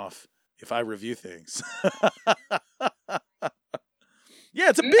written off if I review things? Yeah,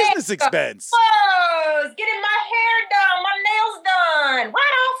 it's a business expense. Clothes, getting my hair done, my nails done.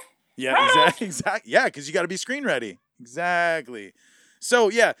 Right off. Yeah, exactly. Yeah, because you got to be screen ready. Exactly. So,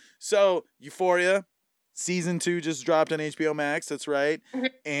 yeah. So, Euphoria, season 2 just dropped on HBO Max. That's right. Mm-hmm.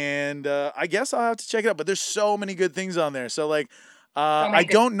 And I guess I'll have to check it out. But there's so many good things on there. So, like, I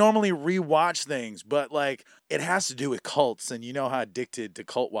don't normally rewatch things, but like it has to do with cults, and you know how addicted to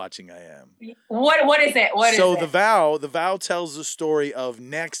cult watching I am. What is it? So The Vow tells the story of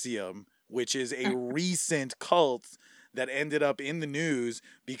NXIVM, which is a recent cult that ended up in the news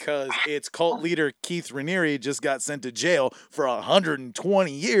because its cult leader Keith Raniere just got sent to jail for 120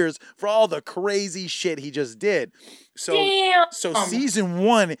 years for all the crazy shit he just did. So season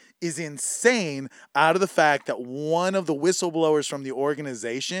 1 is insane out of the fact that one of the whistleblowers from the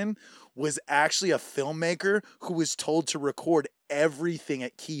organization was actually a filmmaker who was told to record everything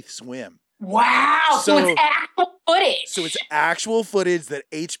at Keith's whim. Wow. So it's actual footage. So it's actual footage that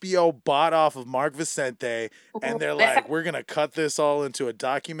HBO bought off of Mark Vicente, and they're like, we're going to cut this all into a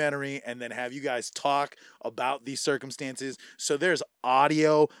documentary and then have you guys talk about these circumstances. So there's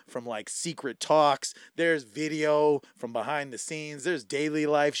audio from like secret talks. There's video from behind the scenes. There's daily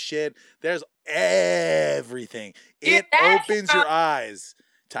life shit. There's everything. It opens your eyes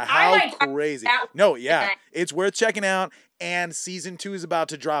to how crazy. No, yeah. It's worth checking out. And season 2 is about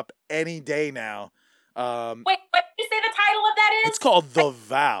to drop any day now. Wait, what did you say the title of that is? It's called The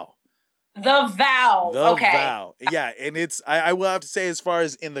Vow. The Vow. The Okay. Vow. Yeah, and it's I will have to say, as far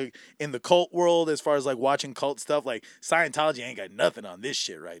as in the cult world, as far as like watching cult stuff, like Scientology ain't got nothing on this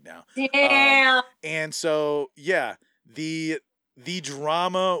shit right now. Damn. And so yeah, the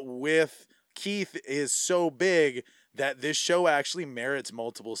drama with Keith is so big that this show actually merits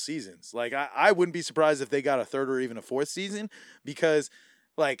multiple seasons. Like I wouldn't be surprised if they got a third or even a fourth season, because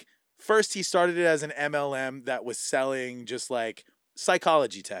like first he started it as an MLM that was selling just like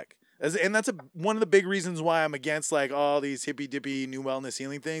psychology tech. And that's one of the big reasons why I'm against like all these hippy dippy new wellness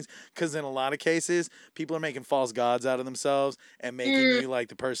healing things. Because in a lot of cases, people are making false gods out of themselves and making you like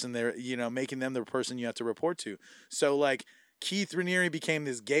the person they're, making them the person you have to report to. So like Keith Raniere became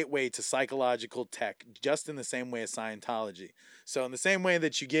this gateway to psychological tech, just in the same way as Scientology. So in the same way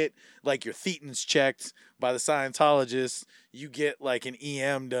that you get like your thetans checked by the Scientologists, you get like an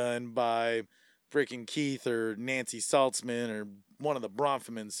EM done by freaking Keith or Nancy Saltzman or one of the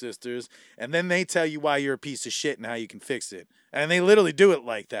Bronfman sisters, and then they tell you why you're a piece of shit and how you can fix it. And they literally do it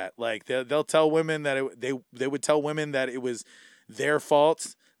like that. Like they'll tell women that they would tell women that it was their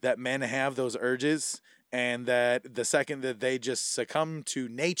fault that men have those urges, and that the second that they just succumb to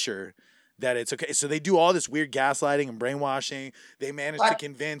nature, that it's okay. So they do all this weird gaslighting and brainwashing. They manage to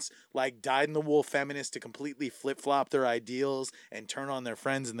convince like dyed-in-the-wool feminists to completely flip-flop their ideals and turn on their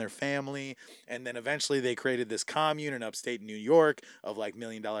friends and their family. And then eventually they created this commune in upstate New York of like $1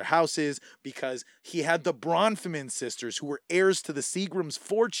 million houses, because he had the Bronfman sisters, who were heirs to the Seagram's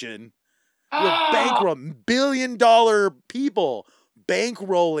fortune, who were bankrupt, $1 billion people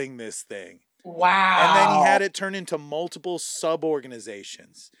bankrolling this thing. Wow. And then he had it turn into multiple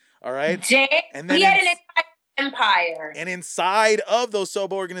sub-organizations. All right. And then he had an entire empire. And inside of those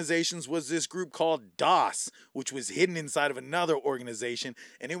sub-organizations was this group called DOS, which was hidden inside of another organization.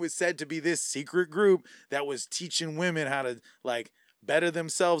 And it was said to be this secret group that was teaching women how to like better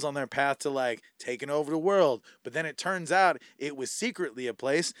themselves on their path to like taking over the world. But then it turns out it was secretly a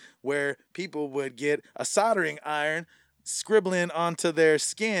place where people would get a soldering iron scribbling onto their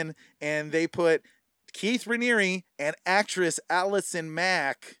skin, and they put Keith Raniere and actress Allison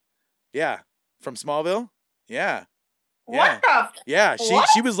Mack. Yeah, from Smallville. Yeah. What the? Yeah,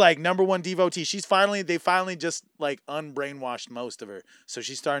 she was like #1 devotee. They finally just like unbrainwashed most of her. So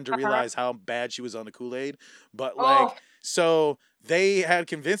she's starting to realize how bad she was on the Kool-Aid. But like, so they had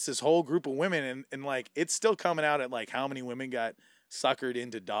convinced this whole group of women, and like it's still coming out at like how many women got suckered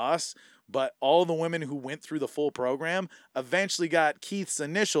into DOS. But all the women who went through the full program eventually got Keith's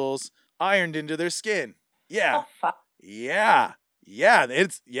initials ironed into their skin. Yeah. Yeah.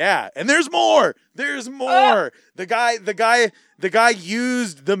 Yeah, and there's more. There's more. The guy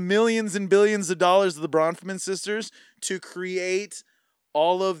used the millions and billions of dollars of the Bronfman sisters to create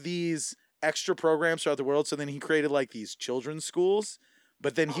all of these extra programs throughout the world. So then he created like these children's schools,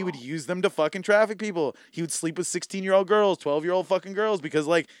 but then he would use them to fucking traffic people. He would sleep with 16-year-old girls, 12-year-old fucking girls, because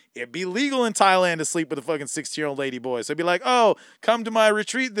like it'd be legal in Thailand to sleep with a fucking 16-year-old lady boy. So it'd be like, oh, come to my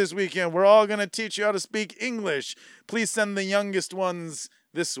retreat this weekend. We're all going to teach you how to speak English. Please send the youngest ones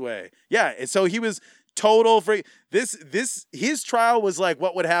this way. Yeah. And so he was total free. His trial was like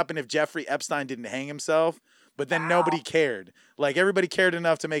what would happen if Jeffrey Epstein didn't hang himself. But then nobody cared. Like, everybody cared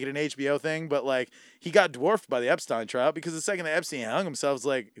enough to make it an HBO thing, but, like, he got dwarfed by the Epstein trial, because the second that Epstein hung himself, it's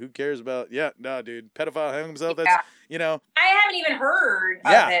like, who cares about, dude, pedophile hung himself, that's, I haven't even heard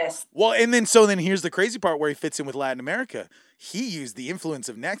of this. Well, and then here's the crazy part where he fits in with Latin America. He used the influence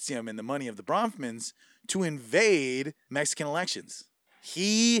of NXIVM and the money of the Bronfmans to invade Mexican elections.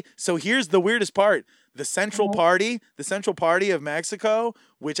 So here's the weirdest part. The Central Party of Mexico,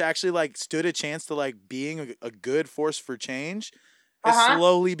 which actually like stood a chance to like being a good force for change, has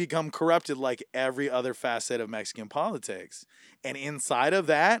slowly become corrupted like every other facet of Mexican politics. And inside of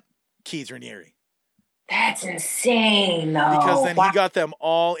that, Keith Raniere. That's insane, though. Because then he got them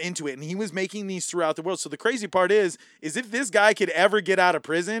all into it, and he was making these throughout the world. So the crazy part is if this guy could ever get out of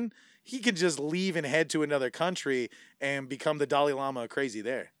prison, he could just leave and head to another country and become the Dalai Lama crazy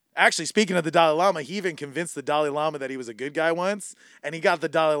there. Actually, speaking of the Dalai Lama, he even convinced the Dalai Lama that he was a good guy once, and he got the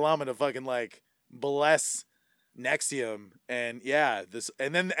Dalai Lama to fucking like bless NXIVM, and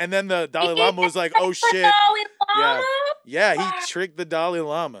and then the Dalai Lama was like, "Oh shit, he tricked the Dalai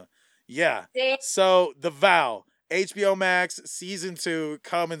Lama." Yeah. So The Vow, HBO Max season 2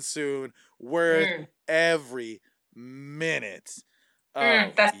 coming soon, worth every minute.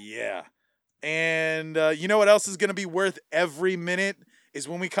 And you know what else is gonna be worth every minute? Is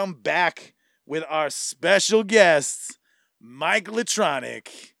when we come back with our special guest, Mike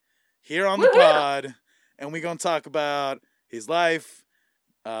Latronic, here on the pod. And we're going to talk about his life,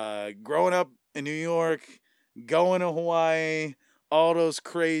 growing up in New York, going to Hawaii, all those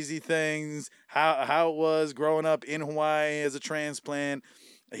crazy things, how it was growing up in Hawaii as a transplant,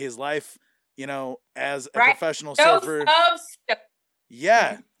 his life, as a professional surfer.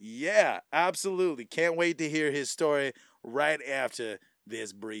 Yeah, absolutely. Can't wait to hear his story right after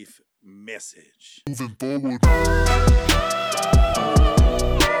this brief message. Moving forward.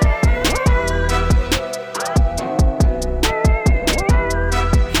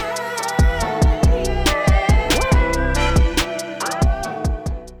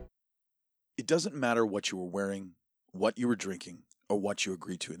 It doesn't matter what you were wearing, what you were drinking, or what you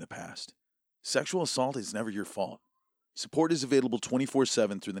agreed to in the past. Sexual assault is never your fault. Support is available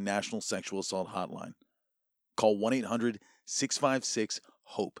 24/7 through the National Sexual Assault Hotline. Call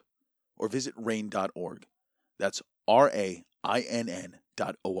 1-800-656-HOPE or visit RAINN.org. That's RAINN.org.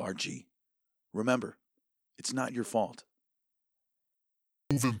 Remember, it's not your fault.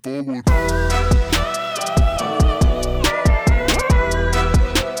 Moving forward.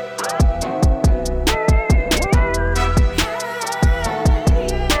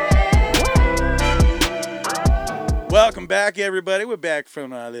 Welcome back, everybody. We're back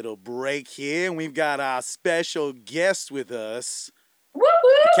from a little break here, and we've got our special guest with us,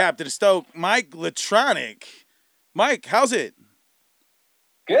 Captain of Stoke, Mike Latronic. Mike, how's it?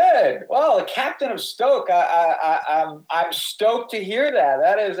 Good. Well, the Captain of Stoke. I'm stoked to hear that.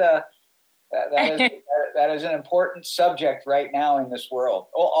 That is an important subject right now in this world.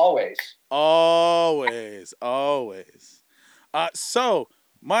 Oh, always. So,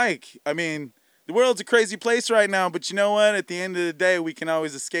 Mike, I mean, the world's a crazy place right now, but you know what? At the end of the day, we can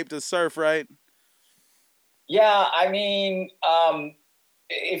always escape to the surf, right? Yeah, I mean,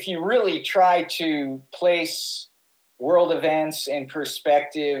 if you really try to place world events in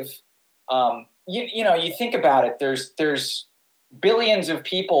perspective, you think about it. There's billions of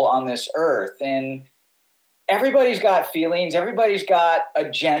people on this earth, and everybody's got feelings. Everybody's got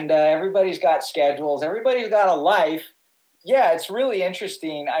agenda. Everybody's got schedules. Everybody's got a life. Yeah, it's really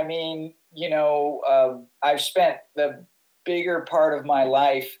interesting. I mean, I've spent the bigger part of my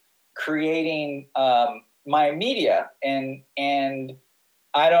life creating my media, and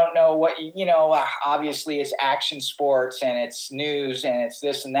I don't know what, obviously it's action sports and it's news and it's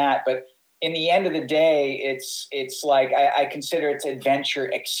this and that, but in the end of the day, it's like I consider it's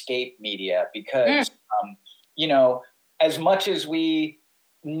adventure escape media because, as much as we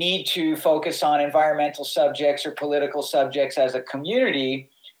need to focus on environmental subjects or political subjects as a community,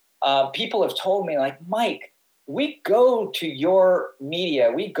 people have told me, like, Mike, we go to your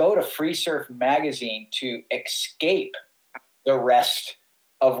media, we go to Free Surf magazine to escape the rest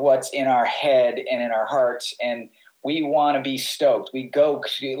of what's in our head and in our hearts, and we want to be stoked. We go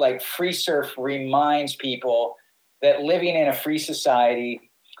to, like, Free Surf reminds people that living in a free society,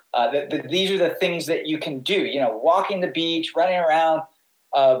 that these are the things that you can do. Walking the beach, running around,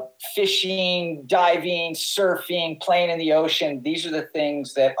 fishing, diving, surfing, playing in the ocean. These are the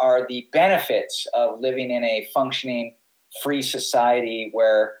things that are the benefits of living in a functioning free society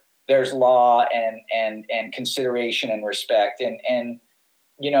where there's law and consideration and respect. And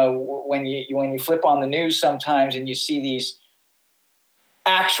when you flip on the news sometimes and you see these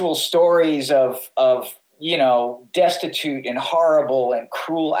actual stories of destitute and horrible and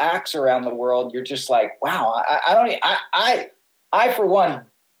cruel acts around the world, you're just like, wow, I for one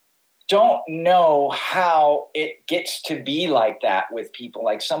don't know how it gets to be like that with people.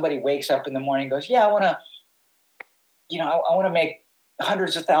 Like, somebody wakes up in the morning and goes, yeah, I want to make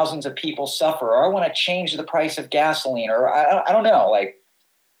hundreds of thousands of people suffer, or I want to change the price of gasoline, or I don't know. Like,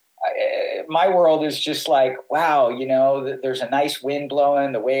 my world is just like, wow, there's a nice wind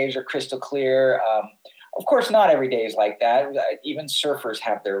blowing, the waves are crystal clear. Of course, not every day is like that. Even surfers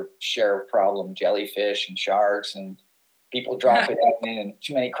have their share of problems, jellyfish and sharks and people dropping in and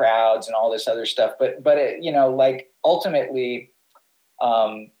too many crowds and all this other stuff. But ultimately,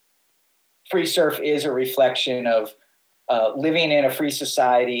 Free Surf is a reflection of living in a free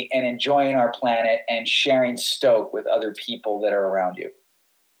society and enjoying our planet and sharing Stoke with other people that are around you.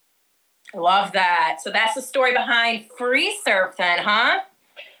 Love that. So that's the story behind Free Surf then, huh?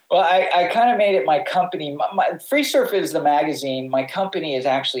 Well, I kind of made it my company. Free Surf is the magazine. My company is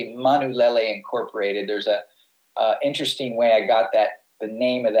actually Manulele Incorporated. There's a interesting way I got the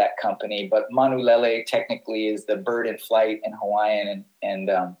name of that company, but Manulele technically is the bird in flight in Hawaiian. And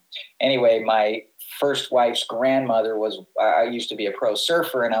anyway, my first wife's grandmother I used to be a pro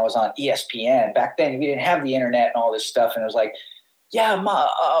surfer, and I was on ESPN. Back then, we didn't have the internet and all this stuff. And it was like, yeah,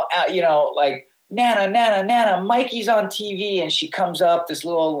 like, Nana, Mikey's on TV. And she comes up, this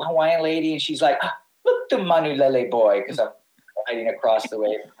little Hawaiian lady, and she's like, look, the Manulele boy, because I'm hiding across the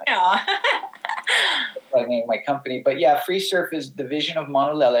way. I named my company. But yeah, Free Surf is the vision of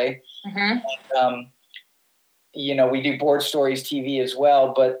Monolele. Mm-hmm. And, we do Board Stories TV as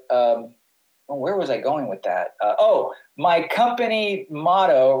well. But where was I going with that? My company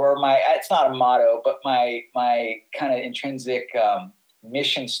motto, it's not a motto, but my kind of intrinsic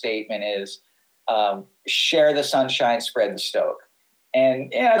mission statement is share the sunshine, spread the Stoke.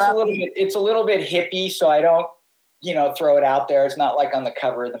 And yeah, it's a little bit hippie, so I don't, throw it out there. It's not like on the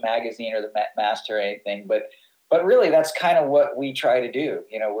cover of the magazine or the Master or anything, but really that's kind of what we try to do.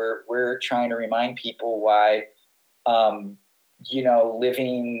 We're trying to remind people why,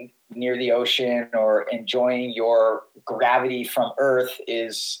 living near the ocean or enjoying your gravity from Earth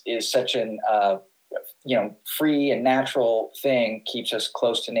is such an, free and natural thing, keeps us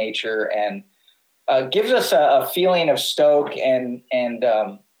close to nature and gives us a feeling of Stoke and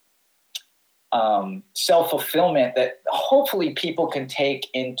self-fulfillment that hopefully people can take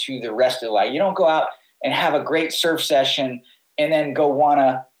into the rest of their life. You don't go out and have a great surf session and then go want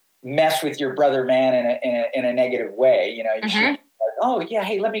to mess with your brother man in a negative way. You Mm-hmm. should, oh yeah,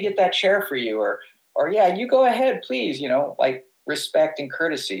 hey, let me get that chair for you, or yeah, you go ahead, please. Like respect and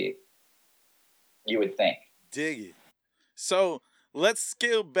courtesy, you would think. Dig it. So let's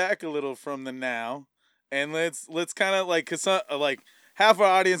scale back a little from the now, and let's kind of like, cause like half our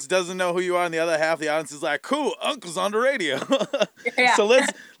audience doesn't know who you are, and the other half of the audience is like, cool, Uncle's on the radio. Yeah. So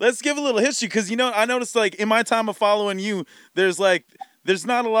let's give a little history, because I noticed like in my time of following you, there's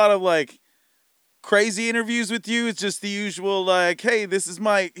not a lot of like crazy interviews with you. It's just the usual like, hey, this is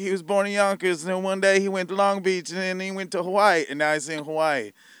Mike. He was born in Yonkers, and then one day he went to Long Beach, and then he went to Hawaii, and now he's in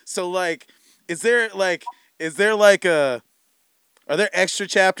Hawaii. So like, are there extra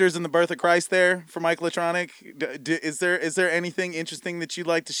chapters in the birth of Christ there for Mike Latronic? Is there anything interesting that you'd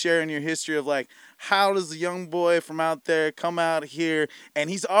like to share in your history of like, how does a young boy from out there come out here, and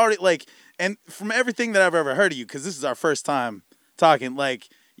he's already like, and from everything that I've ever heard of you, because this is our first time talking, like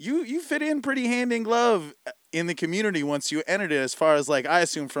you fit in pretty hand in glove in the community once you entered it, as far as like, I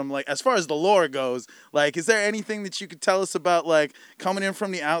assume from like, as far as the lore goes, like, is there anything that you could tell us about like coming in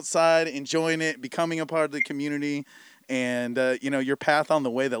from the outside, enjoying it, becoming a part of the community, and your path on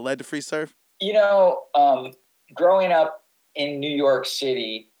the way that led to Free Surf? Growing up in New York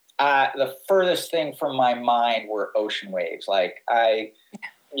City, the furthest thing from my mind were ocean waves. Like I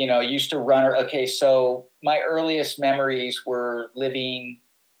used to run. Okay, so my earliest memories were living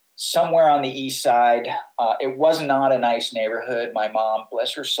somewhere on the east side. It was not a nice neighborhood. My mom,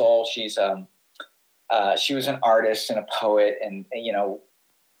 bless her soul, she was an artist and a poet, and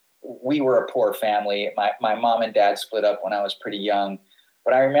we were a poor family. My mom and dad split up when I was pretty young,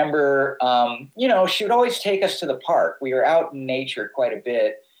 but I remember, she would always take us to the park. We were out in nature quite a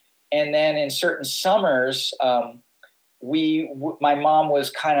bit, and then in certain summers, my mom was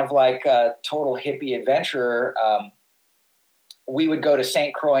kind of like a total hippie adventurer. We would go to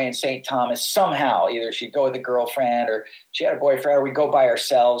St. Croix and St. Thomas somehow. Either she'd go with a girlfriend, or she had a boyfriend, or we'd go by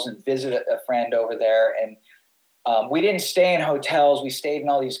ourselves and visit a friend over there. And we didn't stay in hotels. We stayed in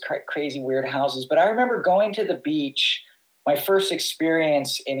all these crazy, weird houses. But I remember going to the beach. My first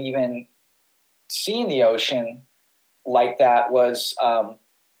experience in even seeing the ocean like that was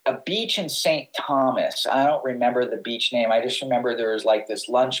a beach in St. Thomas. I don't remember the beach name. I just remember there was like this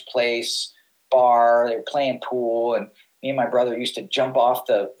lunch place, bar. They were playing pool, and me and my brother used to jump off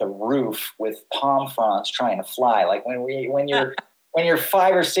the roof with palm fronds trying to fly. Like when you're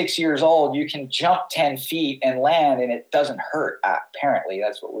 5 or 6 years old, you can jump 10 feet and land, and it doesn't hurt. Apparently,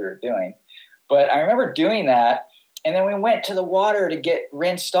 that's what we were doing. But I remember doing that, and then we went to the water to get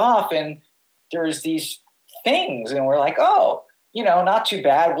rinsed off, and there was these things, and we're like, oh, not too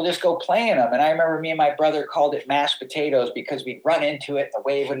bad. We'll just go play in them. And I remember me and my brother called it mashed potatoes, because we'd run into it, and the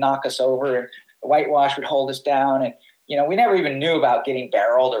wave would knock us over, and the whitewash would hold us down, and we never even knew about getting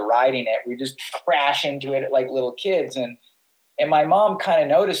barreled or riding it. We just crash into it like little kids. And my mom kind of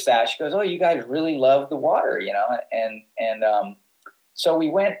noticed that. She goes, oh, you guys really love the water, And so we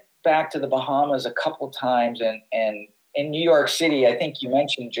went back to the Bahamas a couple times, and in New York City, I think you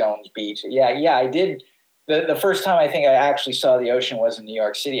mentioned Jones Beach. Yeah, I did. The first time I think I actually saw the ocean was in New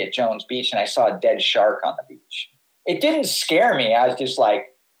York City at Jones Beach, and I saw a dead shark on the beach. It didn't scare me. I was just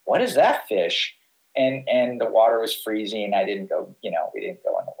like, what is that fish? And the water was freezing. I didn't go, we didn't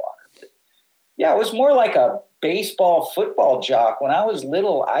go in the water. But yeah, it was more like a baseball, football jock. When I was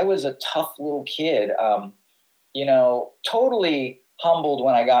little, I was a tough little kid, totally humbled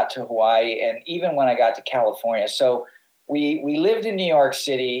when I got to Hawaii, and even when I got to California. So we lived in New York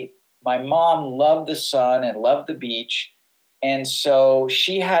City. My mom loved the sun and loved the beach. And so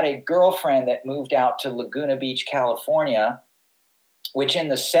she had a girlfriend that moved out to Laguna Beach, California, which in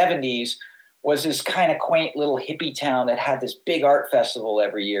the 70s was this kind of quaint little hippie town that had this big art festival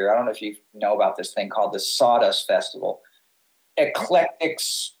every year. I don't know if you know about this thing called the Sawdust Festival. Eclectic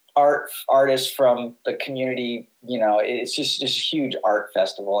artists from the community, it's just this huge art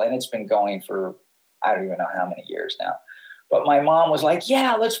festival, and it's been going for I don't even know how many years now. But my mom was like,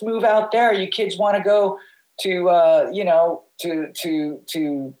 "Yeah, let's move out there. You kids want to go to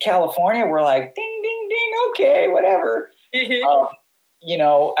to California?" We're like, "Ding, ding, ding. Okay, whatever."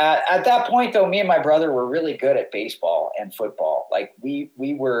 At that point though, me and my brother were really good at baseball and football. Like we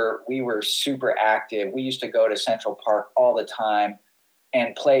were super active. We used to go to Central Park all the time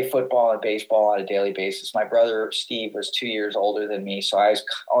and play football and baseball on a daily basis. My brother Steve was 2 years older than me, so I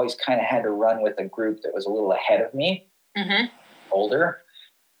always kind of had to run with a group that was a little ahead of me, older.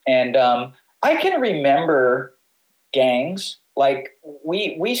 And I can remember gangs. Like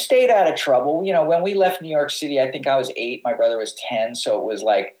we stayed out of trouble. When we left New York City, I think I was 8, my brother was 10. So it was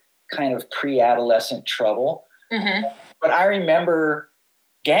like kind of pre-adolescent trouble. But I remember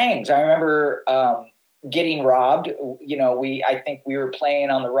gangs. I remember getting robbed. I think we were playing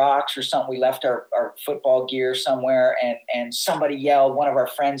on the rocks or something. We left our football gear somewhere and somebody yelled, one of our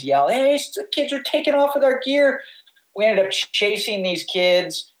friends yelled, "Hey, the kids are taking off with our gear." We ended up chasing these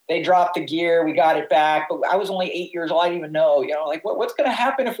kids. They dropped the gear. We got it back. But I was only 8 years old. I didn't even know, like what's going to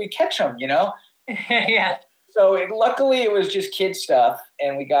happen if we catch them, Yeah. So luckily it was just kid stuff.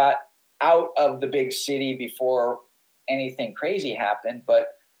 And we got out of the big city before anything crazy happened. But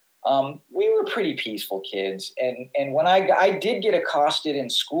we were pretty peaceful kids. And when I did get accosted in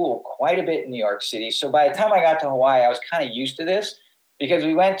school quite a bit in New York City. So by the time I got to Hawaii, I was kind of used to this because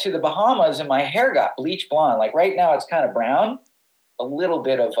we went to the Bahamas and my hair got bleach blonde. Like right now it's kind of brown. A little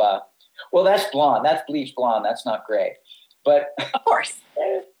bit of that's blonde, that's bleach blonde, that's not gray, but of course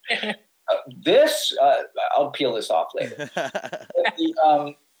this I'll peel this off later.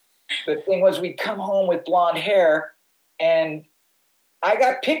 The thing was, we'd come home with blonde hair and I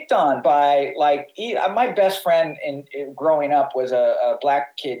got picked on by my best friend in growing up was a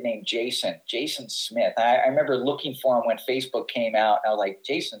black kid named Jason Smith. I remember looking for him when Facebook came out and I was like,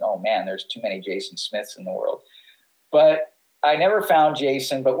 Jason, oh man, there's too many Jason Smiths in the world. But I never found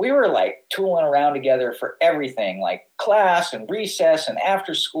Jason, but we were like tooling around together for everything, like class and recess and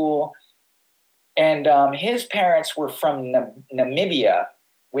after school. And his parents were from Namibia,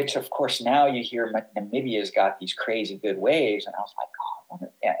 which of course now you hear Namibia's got these crazy good waves. And I was like,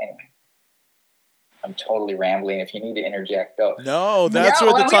 yeah, anyway. I'm totally rambling. If you need to interject, go. No, that's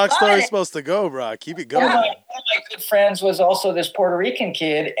where the talk story is supposed to go, bro. Keep it going. One of my good friends was also this Puerto Rican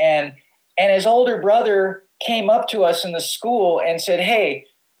kid, and his older brother came up to us in the school and said, "Hey,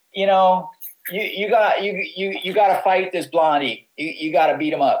 you got to fight this blondie. You got to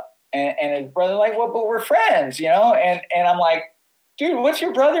beat him up." And his brother like, "Well, but we're friends, And I'm like, "Dude, what's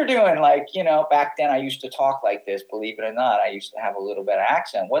your brother doing?" Like, back then I used to talk like this. Believe it or not, I used to have a little bit of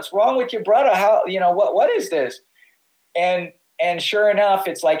accent. "What's wrong with your brother? How, what is this?" And sure enough,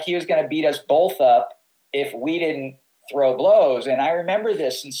 it's like he was going to beat us both up if we didn't throw blows. And I remember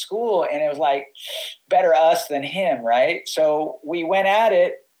this in school, and it was like, better us than him, right? So we went at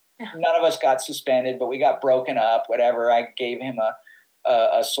it. None of us got suspended, but we got broken up, whatever. I gave him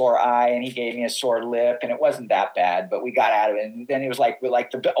a sore eye and he gave me a sore lip, and it wasn't that bad, but we got out of it. And then it was like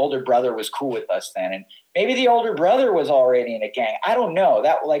the older brother was cool with us then. And maybe the older brother was already in a gang. I don't know.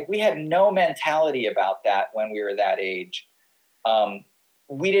 That, like, we had no mentality about that when we were that age.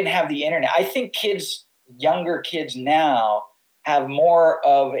 We didn't have the internet. I think younger kids now have more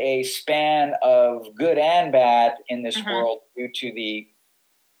of a span of good and bad in this world due to the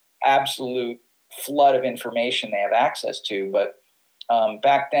absolute flood of information they have access to. But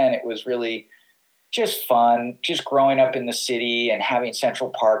back then it was really just fun, just growing up in the city and having Central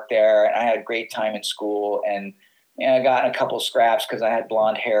Park there. And I had a great time in school, and I got in a couple of scraps because I had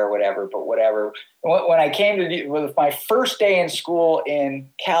blonde hair or whatever, but whatever. When I came with my first day in school in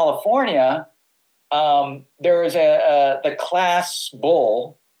California, there was the class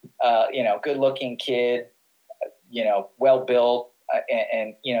bull, good looking kid, well built.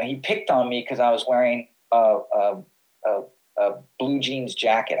 And he picked on me because I was wearing a blue jeans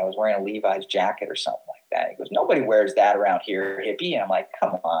jacket. I was wearing a Levi's jacket or something like that. He goes, "Nobody wears that around here, hippie." And I'm like,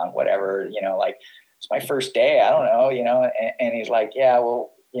 "Come on, whatever, it's my first day. I don't know, and he's like, "Yeah,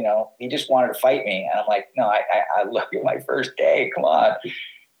 well, he just wanted to fight me." And I'm like, "No, I look at my first day. Come on."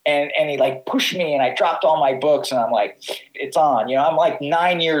 And he like pushed me, and I dropped all my books, and I'm like, "It's on." I'm like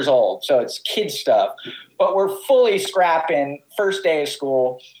 9 years old, so it's kid stuff, but we're fully scrapping first day of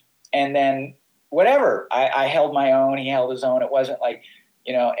school. And then whatever, I held my own, he held his own. It wasn't like,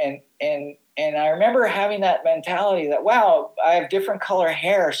 and I remember having that mentality that, wow, I have different color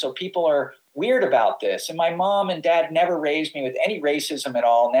hair, so people are weird about this. And my mom and dad never raised me with any racism at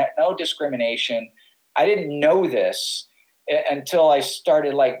all, no discrimination. I didn't know this until I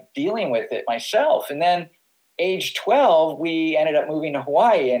started like dealing with it myself. And then age 12, we ended up moving to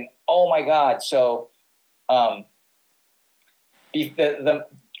Hawaii, and oh my God. So the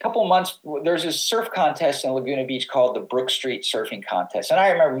couple months, there's this surf contest in Laguna Beach called the Brook Street Surfing Contest. And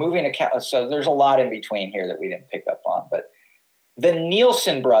I remember moving to so there's a lot in between here that we didn't pick up on, but the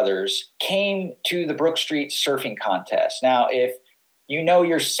Nielsen brothers came to the Brook Street Surfing Contest. Now, if you know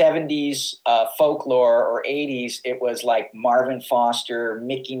your 70s folklore or 80s, it was like Marvin Foster,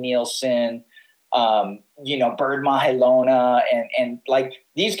 Mickey Nielsen, Bird Mahelona, and like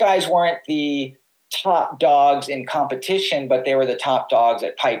these guys weren't the top dogs in competition, but they were the top dogs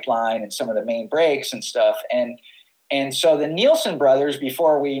at Pipeline and some of the main breaks and stuff. And so the Nielsen brothers,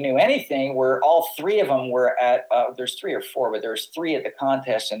 before we knew anything, all three of them were at, there's 3 or 4, but there's 3 at the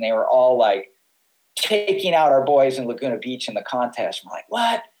contest, and they were all like taking out our boys in Laguna Beach in the contest. I'm like,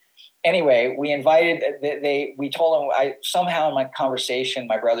 what? Anyway, we told them, somehow in my conversation,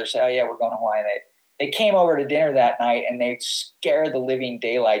 my brother said, oh yeah, we're going to Hawaii. And they came over to dinner that night, and they scared the living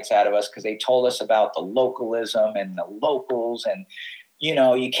daylights out of us because they told us about the localism and the locals, and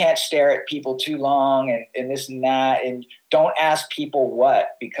you can't stare at people too long, and this and that, and don't ask people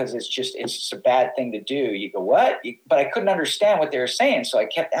what, because it's just a bad thing to do. You go, what? But I couldn't understand what they were saying, so I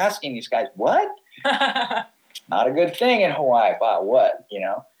kept asking these guys, what? Not a good thing in Hawaii. About what?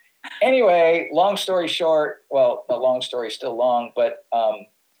 Anyway, long story short, well, the long story is still long, but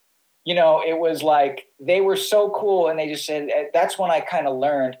it was like they were so cool, and they just said, that's when I kind of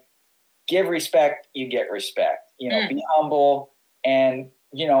learned, give respect, you get respect. Be humble. And,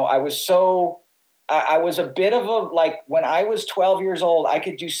 I was a bit of like, when I was 12 years old, I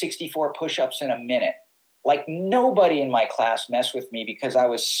could do 64 push-ups in a minute. Like nobody in my class messed with me because I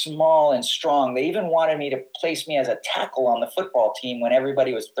was small and strong. They even wanted me to place me as a tackle on the football team when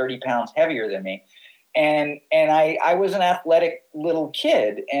everybody was 30 pounds heavier than me. And I was an athletic little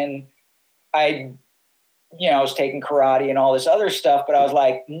kid, and I was taking karate and all this other stuff, but I was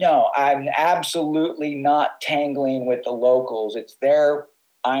like, no, I'm absolutely not tangling with the locals. It's their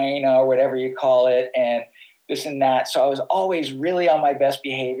aina or whatever you call it, and this and that. So I was always really on my best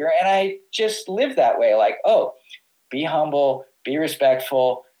behavior, and I just lived that way. Like, oh, be humble, be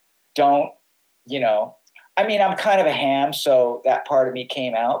respectful. Don't, I'm kind of a ham, so that part of me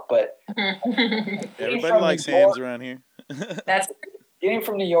came out, but everybody likes hams around here. That's getting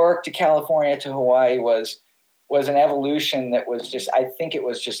from New York to California to Hawaii was an evolution that was just, I think it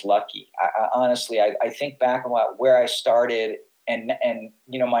was just lucky. Honestly, I think back about where I started, and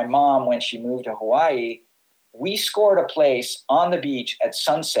my mom, when she moved to Hawaii, we scored a place on the beach at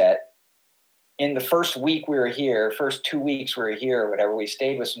sunset in the first week we were here, first 2 weeks we were here or whatever. We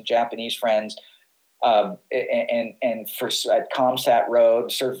stayed with some Japanese friends at Comsat Road,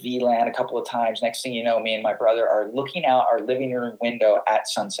 surfed V-Land a couple of times. Next thing you know, me and my brother are looking out our living room window at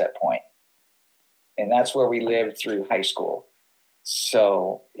Sunset Point. And that's where we lived through high school.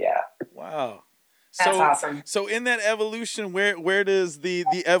 So, yeah. Wow. That's awesome. So in that evolution, where does the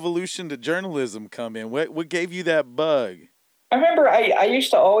evolution to journalism come in? What gave you that bug? I remember I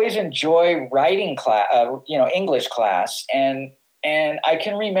used to always enjoy writing class, English class. And I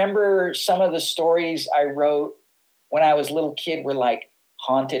can remember some of the stories I wrote when I was a little kid were like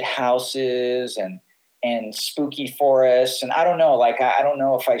haunted houses and spooky forests. And I don't know, I don't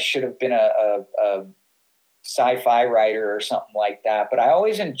know if I should have been a sci-fi writer or something like that, but I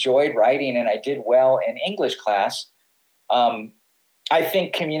always enjoyed writing, and I did well in English class. I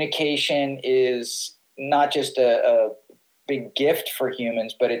think communication is not just a big gift for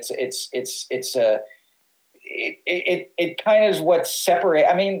humans, but it kind of is what separate.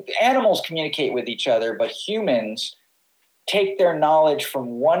 I mean, animals communicate with each other, but humans take their knowledge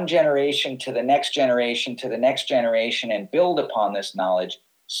from one generation to the next generation to the next generation and build upon this knowledge.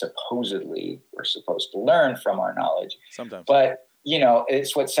 Supposedly, we're supposed to learn from our knowledge. Sometimes. But,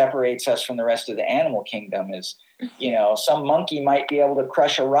 it's what separates us from the rest of the animal kingdom is, some monkey might be able to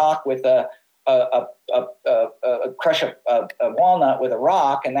crush a rock with crush a walnut with a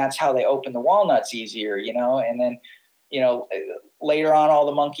rock, and that's how they open the walnuts easier, and then, later on, all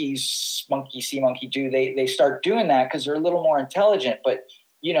the monkeys, monkey see, monkey do, they start doing that because they're a little more intelligent. But,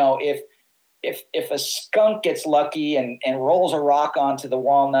 if a skunk gets lucky and rolls a rock onto the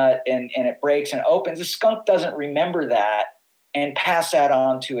walnut and it breaks and opens, the skunk doesn't remember that and pass that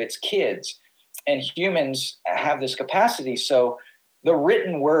on to its kids. And humans have this capacity. So the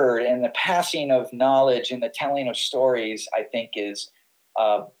written word and the passing of knowledge and the telling of stories, I think is,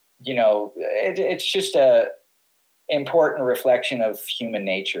 it's just a important reflection of human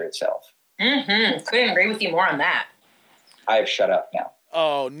nature itself. Couldn't agree with you more on that. I have shut up now.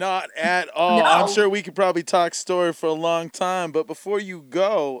 Oh, not at all. No. I'm sure we could probably talk story for a long time, but before you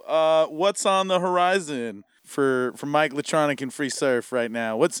go, what's on the horizon for Mike Latronic and Free Surf right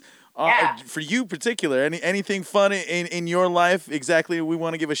now? What's for you particular? Anything fun in your life exactly we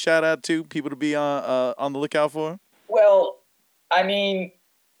want to give a shout out to people to be on the lookout for? Well, I mean,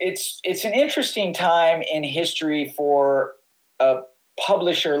 it's an interesting time in history for a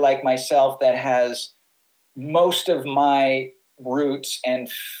publisher like myself that has most of my roots and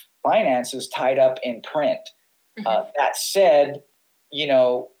finances tied up in print. That said,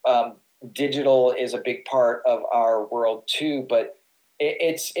 digital is a big part of our world too, but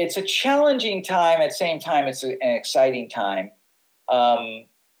it's a challenging time. At the same time, it's an exciting time.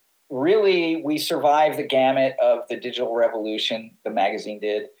 Really, we survived the gamut of the digital revolution, the magazine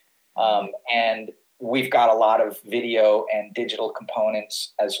did. And we've got a lot of video and digital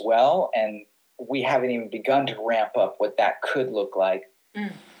components as well. And we haven't even begun to ramp up what that could look like.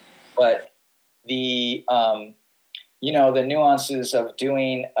 But the nuances of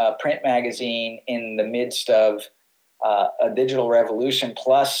doing a print magazine in the midst of a digital revolution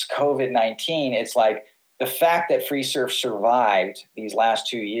plus COVID-19, it's like the fact that Free Surf survived these last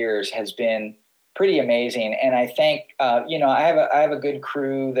 2 years has been pretty amazing. And I think, I have a good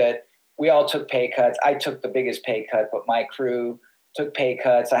crew that we all took pay cuts. I took the biggest pay cut, but my crew took pay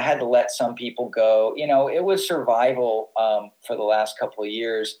cuts. I had to let some people go. It was survival for the last couple of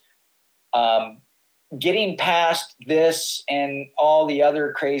years. Getting past this and all the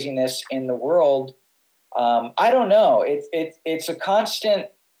other craziness in the world, I don't know. It's a constant.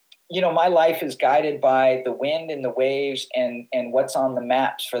 My life is guided by the wind and the waves and what's on the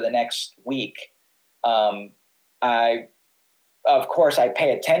maps for the next week. Of course, I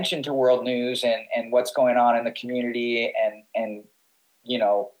pay attention to world news and what's going on in the community and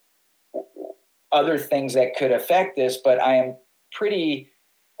other things that could affect this. But I am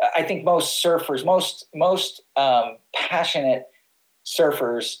I think most surfers, most passionate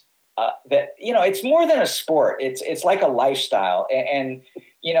surfers, that it's more than a sport. It's like a lifestyle, and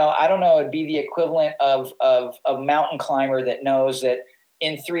I don't know. It'd be the equivalent of a mountain climber that knows that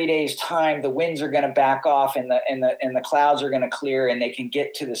in 3 days' time the winds are going to back off and the clouds are going to clear and they can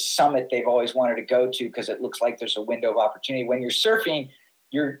get to the summit they've always wanted to go to because it looks like there's a window of opportunity. When you're surfing,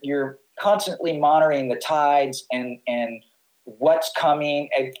 you're constantly monitoring the tides and what's coming.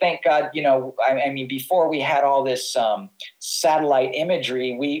 And thank God, before we had all this satellite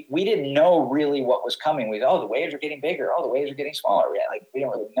imagery, we didn't know really what was coming. The waves are getting bigger. The waves are getting smaller. We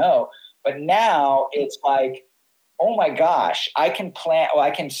don't really know. But now it's like, oh my gosh, I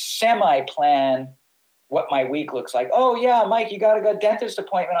can semi-plan what my week looks like. Oh yeah, Mike, you got a dentist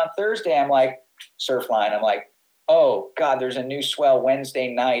appointment on Thursday. I'm like, Surfline. I'm like, oh God, there's a new swell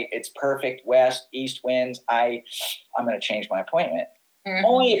Wednesday night. It's perfect west, east winds. I'm going to change my appointment.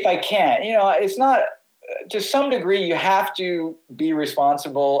 Only if I can. It's not, to some degree, you have to be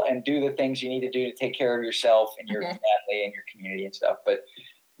responsible and do the things you need to do to take care of yourself and your family and your community and stuff. But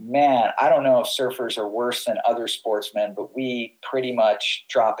man, I don't know if surfers are worse than other sportsmen, but we pretty much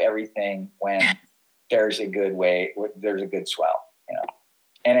drop everything when there's a good there's a good swell,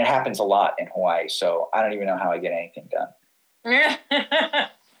 And it happens a lot in Hawaii, so I don't even know how I get anything done.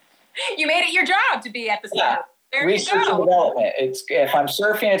 You made it your job to be at the center. Yeah. There Research and development. If I'm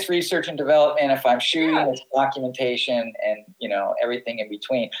surfing, it's research and development. If I'm shooting, it's documentation and everything in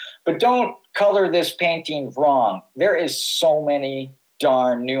between. But don't color this painting wrong. There is so many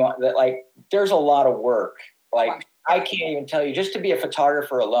darn nuance that there's a lot of work. I can't even tell you just to be a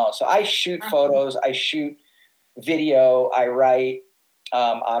photographer alone. So I shoot photos, I shoot video, I write.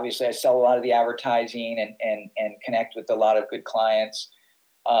 Obviously, I sell a lot of the advertising and connect with a lot of good clients.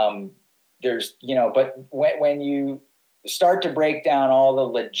 But when you start to break down all the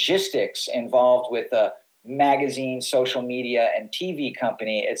logistics involved with a magazine, social media, and TV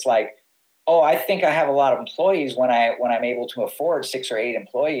company, it's like, oh, I think I have a lot of employees when I'm able to afford 6 or 8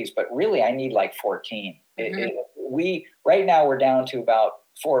 employees, but really I need 14. Right now we're down to about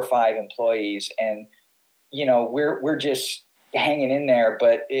 4 or 5 employees, and we're just hanging in there.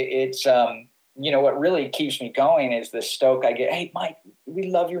 But it's what really keeps me going is the stoke I get. Hey, Mike, we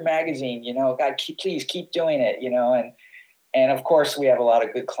love your magazine. God, please keep doing it. And of course we have a lot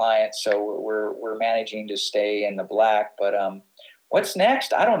of good clients, so we're managing to stay in the black. But what's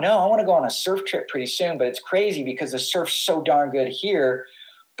next? I don't know. I want to go on a surf trip pretty soon, but it's crazy because the surf's so darn good here.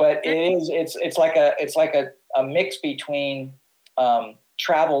 But it's like a mix between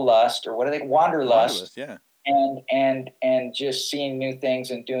travel lust, or wanderlust, yeah, and just seeing new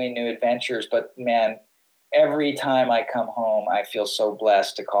things and doing new adventures. But man, every time I come home, I feel so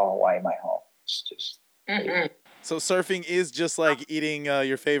blessed to call Hawaii my home. It's just. Mm-hmm. So surfing is just like eating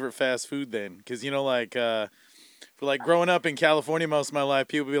your favorite fast food then, because like for like growing up in California most of my life,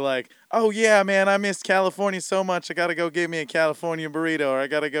 people be like, "Oh yeah, man, I miss California so much. I gotta go get me a California burrito, or I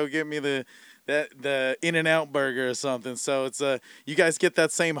gotta go get me the In-N-Out burger or something." So it's you guys get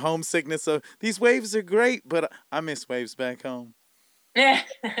that same homesickness of these waves are great, but I miss waves back home. Yeah,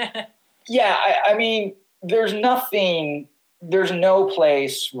 I mean, there's no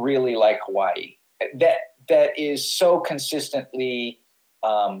place really like Hawaii that is so consistently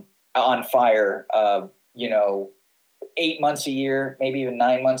on fire. 8 months a year, maybe even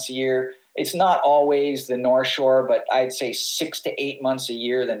 9 months a year. It's not always the North Shore, but I'd say 6 to 8 months a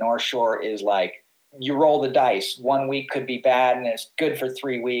year, the North Shore is like, you roll the dice. 1 week could be bad and it's good for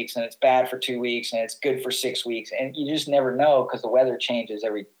 3 weeks, and it's bad for 2 weeks, and it's good for 6 weeks. And you just never know because the weather changes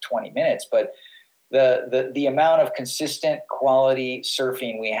every 20 minutes. But the amount of consistent quality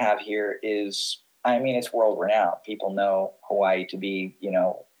surfing we have here is, I mean, it's world renowned. People know Hawaii to be,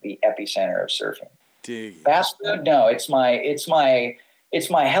 the epicenter of surfing. Fast food? No, it's my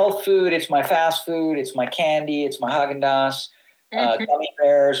health food. It's my fast food. It's my candy. It's my Haagen-Dazs, gummy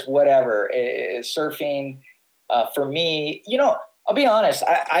bears, whatever. Surfing, for me, I'll be honest.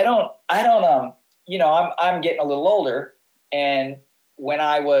 I'm getting a little older, and when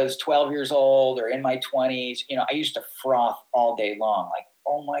I was 12 years old or in my 20s, I used to froth all day long. Like,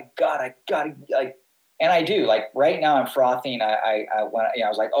 oh my God, I gotta and I do. Like right now, I'm frothing. I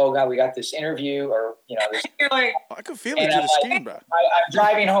was like, oh God, we got this interview, or this. You're like, I can feel it through the skin, bro. I'm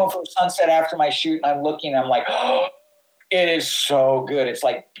driving home from Sunset after my shoot, and I'm looking. I'm like, oh, it is so good. It's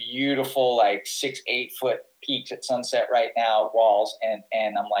like beautiful, like 6-8 foot peaks at Sunset right now, walls, and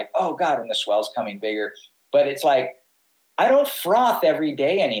I'm like, oh God, when the swell's coming bigger. But it's like, I don't froth every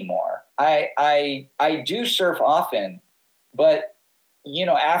day anymore. I do surf often, but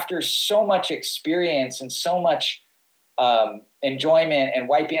after so much experience and so much enjoyment and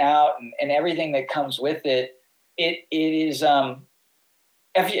wiping out and everything that comes with it, it is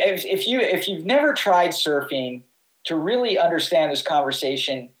if you've never tried surfing, to really understand this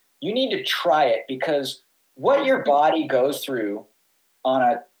conversation, you need to try it, because what your body goes through on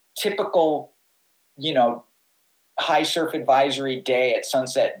a typical, high surf advisory day at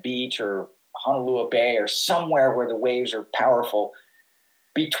Sunset Beach or Honolulu Bay or somewhere where the waves are powerful,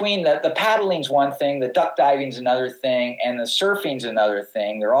 between the paddling's one thing, the duck diving's another thing, and the surfing's another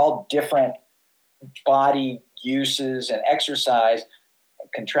thing. They're all different body uses and exercise,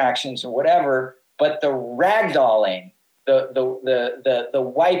 contractions and whatever. But the ragdolling, the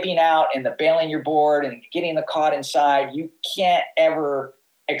wiping out and the bailing your board and getting the caught inside, you can't ever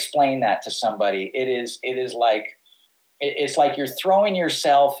explain that to somebody. It's like you're throwing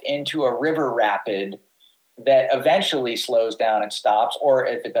yourself into a river rapid that eventually slows down and stops, or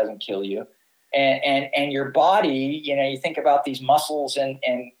if it doesn't kill you. And your body, you think about these muscles and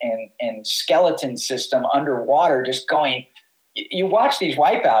skeleton system underwater just going. You watch these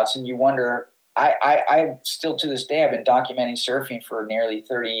wipeouts and you wonder. I still to this day, I've been documenting surfing for nearly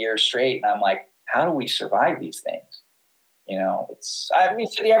 30 years straight, and I'm like, how do we survive these things? It's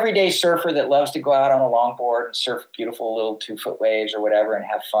the everyday surfer that loves to go out on a longboard and surf beautiful little 2-foot waves or whatever and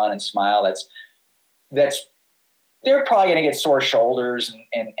have fun and smile. That's they're probably going to get sore shoulders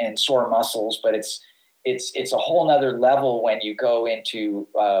and sore muscles, but it's a whole nother level when you go into,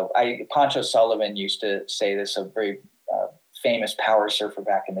 Pancho Sullivan used to say this, a very famous power surfer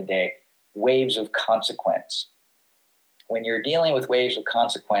back in the day, waves of consequence. When you're dealing with waves of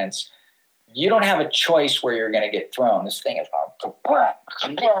consequence, you don't have a choice where you're going to get thrown. This thing is,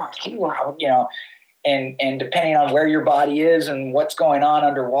 and depending on where your body is and what's going on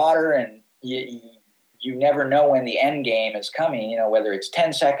underwater, and you never know when the end game is coming, whether it's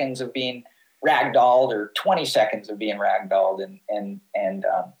 10 seconds of being ragdolled or 20 seconds of being ragdolled. And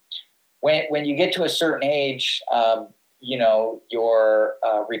when you get to a certain age, your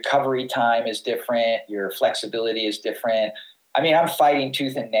recovery time is different. Your flexibility is different. I mean, I'm fighting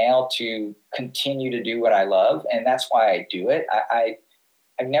tooth and nail to continue to do what I love. And that's why I do it.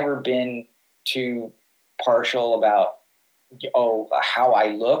 I've never been too partial about, how I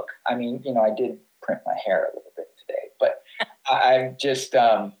look. I mean, I did print my hair a little bit today, but I'm just,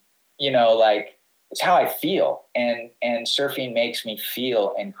 it's how I feel. And surfing makes me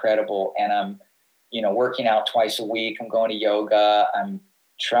feel incredible. And I'm, working out twice a week. I'm going to yoga. I'm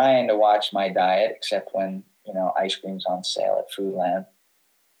trying to watch my diet, except when, ice cream's on sale at Foodland.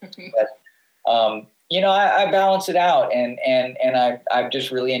 But, I balance it out, and I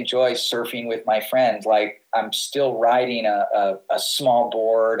just really enjoy surfing with my friends. Like, I'm still riding a small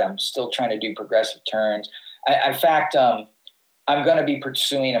board. I'm still trying to do progressive turns. In fact, I'm going to be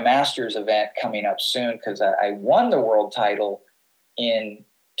pursuing a Masters event coming up soon, because I won the world title in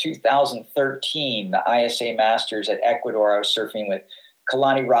 2013, the ISA Masters at Ecuador. I was surfing with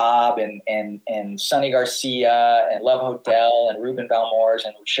Kalani Robb and Sonny Garcia and Love Hotel and Ruben Valmores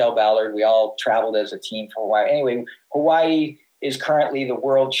and Rochelle Ballard. We all traveled as a team for Hawaii. Anyway, Hawaii is currently the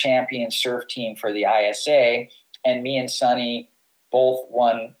world champion surf team for the ISA, and me and Sonny both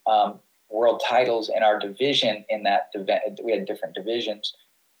won world titles in our division in that event. We had different divisions.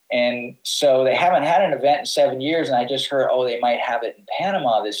 And so they haven't had an event in 7 years. And I just heard, they might have it in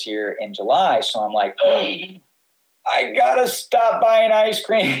Panama this year in July. So I'm like, I gotta stop buying ice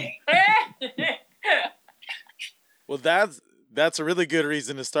cream. Well, that's a really good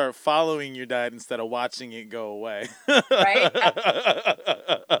reason to start following your diet instead of watching it go away. Right?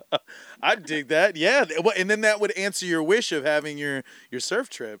 I dig that. Yeah. And then that would answer your wish of having your surf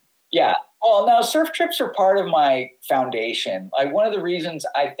trip. Yeah. Well, no, surf trips are part of my foundation. Like, one of the reasons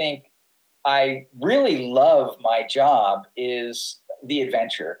I think I really love my job is the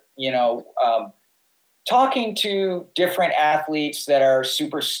adventure. Talking to different athletes that are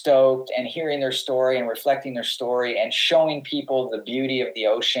super stoked and hearing their story and reflecting their story and showing people the beauty of the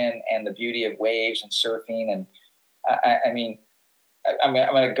ocean and the beauty of waves and surfing. And I'm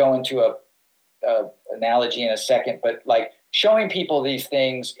going to go into a analogy in a second, but like, showing people these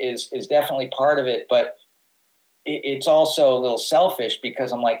things is definitely part of it, but it's also a little selfish,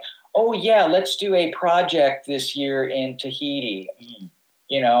 because I'm like, oh yeah, let's do a project this year in Tahiti.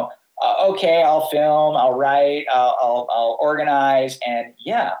 Okay, I'll film, I'll write, I'll organize, and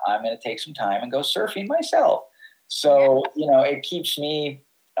yeah, I'm going to take some time and go surfing myself. So, it keeps me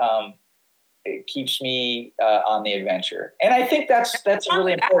on the adventure. And I think that's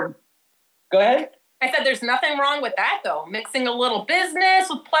really important. Go ahead. I said there's nothing wrong with that, though. Mixing a little business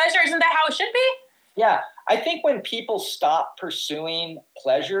with pleasure, isn't that how it should be? Yeah. I think when people stop pursuing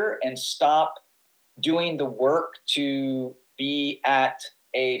pleasure and stop doing the work to be at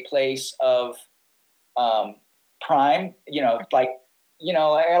a place of prime, I got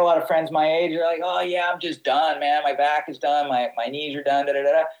a lot of friends my age are like, oh yeah, I'm just done, man. My back is done. My knees are done. Da, da,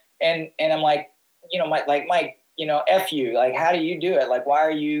 da, da. And I'm like, Mike, F you. Like, how do you do it? Like, why are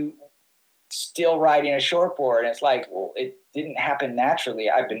you still riding a shortboard? And it's like, well, it didn't happen naturally.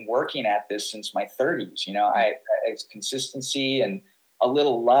 I've been working at this since my 30s. It's consistency and a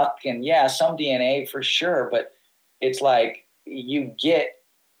little luck, and yeah, some DNA for sure. But it's like, you get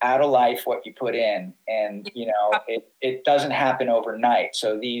out of life what you put in, and it doesn't happen overnight.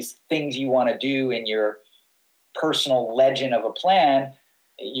 So these things you want to do in your personal legend of a plan,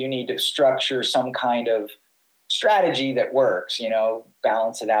 you need to structure some kind of strategy that works,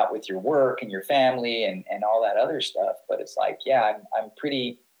 balance it out with your work and your family and all that other stuff. But it's like, yeah, I'm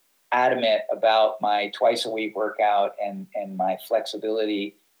pretty adamant about my twice a week workout and my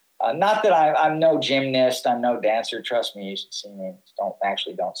flexibility. Not that I'm no gymnast, I'm no dancer. Trust me, you should see me. Don't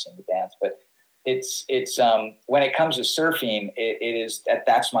sing the dance, but it's when it comes to surfing, it is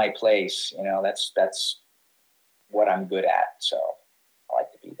that's my place. That's what I'm good at. So I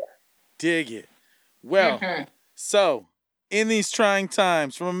like to be there. Dig it. Well, So in these trying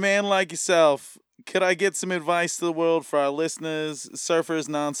times, from a man like yourself, could I get some advice to the world for our listeners, surfers,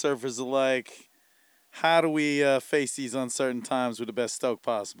 non-surfers alike? How do we face these uncertain times with the best stoke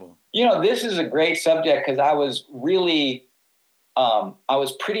possible? This is a great subject, because I was really, I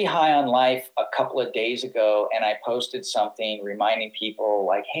was pretty high on life a couple of days ago, and I posted something reminding people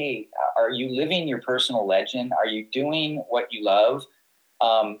like, hey, are you living your personal legend? Are you doing what you love?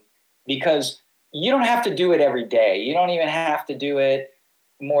 Because you don't have to do it every day. You don't even have to do it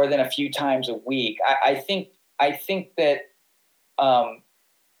more than a few times a week. I think that no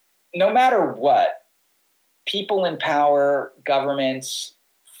matter what, people in power, governments,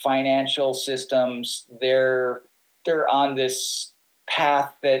 financial systems, they're on this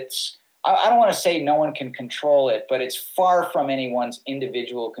path that's, I don't want to say no one can control it, but it's far from anyone's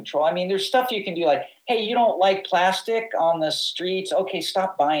individual control. I mean, there's stuff you can do, like, hey, you don't like plastic on the streets? Okay,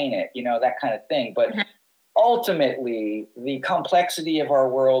 stop buying it, that kind of thing. But ultimately, the complexity of our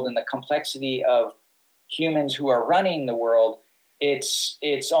world and the complexity of humans who are running the world,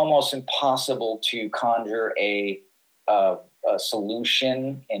 it's almost impossible to conjure a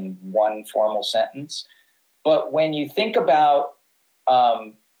solution in one formal sentence. But when you think about,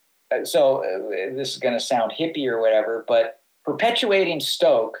 this is going to sound hippie or whatever, but perpetuating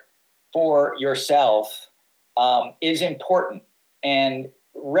Stoke for yourself is important. And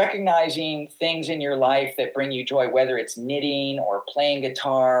recognizing things in your life that bring you joy, whether it's knitting or playing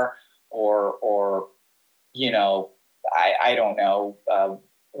guitar or I don't know,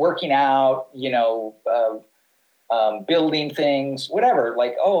 working out, building things, whatever.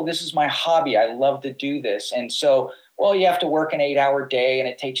 Like, oh, this is my hobby. I love to do this. And so, well, you have to work an 8-hour day and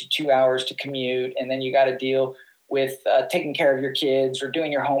it takes you 2 hours to commute. And then you got to deal with taking care of your kids or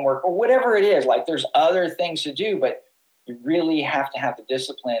doing your homework or whatever it is. Like, there's other things to do, but you really have to have the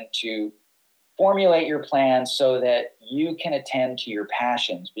discipline to formulate your plans so that you can attend to your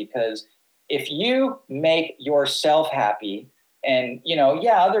passions. Because if you make yourself happy, and,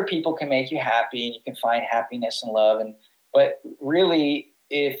 other people can make you happy and you can find happiness and love. But really,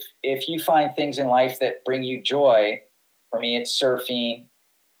 if you find things in life that bring you joy, for me, it's surfing,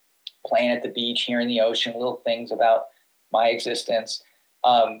 playing at the beach, hearing the ocean, little things about my existence.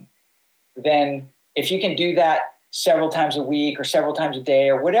 Then if you can do that several times a week or several times a day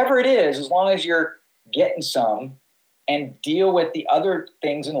or whatever it is, as long as you're getting some, and deal with the other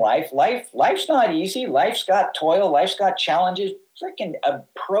things in life. Life's not easy. Life's got toil. Life's got challenges. Freaking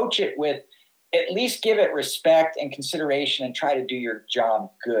approach it with, at least give it respect and consideration and try to do your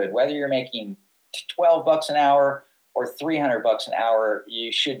job good. Whether you're making $12 an hour or $300 an hour,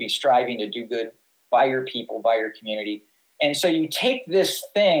 you should be striving to do good by your people, by your community. And so you take this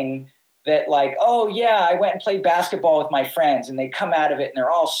thing that, like, oh yeah, I went and played basketball with my friends, and they come out of it and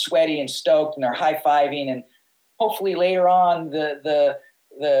they're all sweaty and stoked and they're high-fiving, and hopefully later on the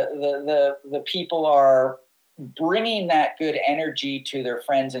people are bringing that good energy to their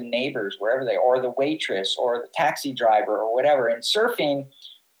friends and neighbors wherever they are, or the waitress or the taxi driver or whatever. And surfing,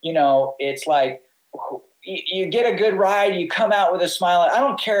 it's like you get a good ride, you come out with a smile. I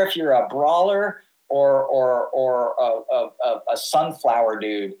don't care if you're a brawler or a sunflower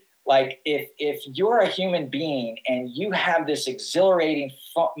dude. Like, if you're a human being and you have this exhilarating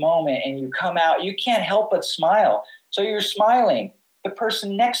moment and you come out, you can't help but smile. So you're smiling. The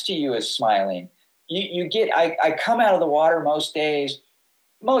person next to you is smiling. I come out of the water most days,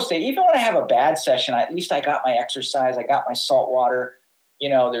 even when I have a bad session, at least I got my exercise, I got my salt water.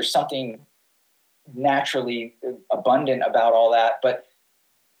 There's something naturally abundant about all that. But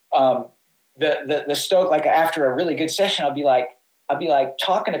the Stoke, like after a really good session, I'll be like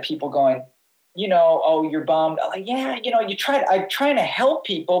talking to people going, oh, you're bummed. I'm like, yeah, I'm trying to help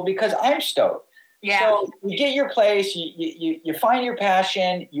people because I'm stoked. Yeah. So you get your place, you find your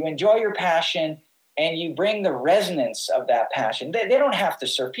passion, you enjoy your passion, and you bring the resonance of that passion. They don't have to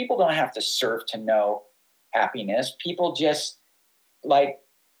surf. People don't have to surf to know happiness. People just, like,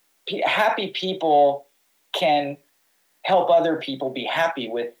 happy people can help other people be happy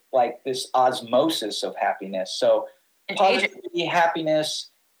with, like, this osmosis of happiness. So positivity, happiness,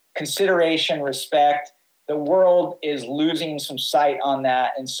 consideration, respect. The world is losing some sight on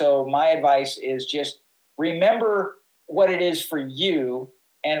that. And so my advice is just remember what it is for you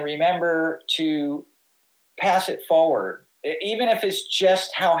and remember to pass it forward, even if it's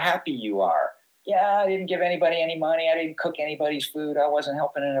just how happy you are. Yeah, I didn't give anybody any money. I didn't cook anybody's food. I wasn't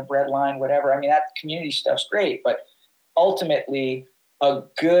helping in a bread line, whatever. I mean, that community stuff's great, but ultimately a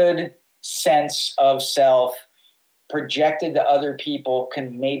good sense of self projected to other people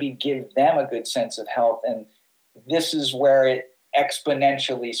can maybe give them a good sense of health. And this is where it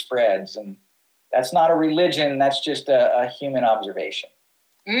exponentially spreads. And that's not a religion. That's just a human observation.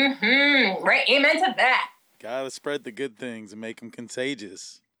 Mm-hmm. Right. Amen to that. Gotta spread the good things and make them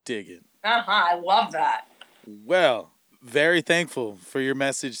contagious. Dig it. I love that. Well, very thankful for your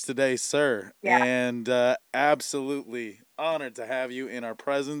message today, sir. Yeah. And absolutely honored to have you in our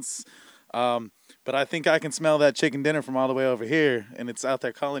presence. But I think I can smell that chicken dinner from all the way over here, and it's out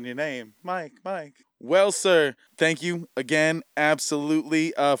there calling your name. Mike. Well, sir, thank you again.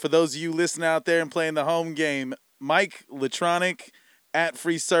 Absolutely. For those of you listening out there and playing the home game, Mike Latronic at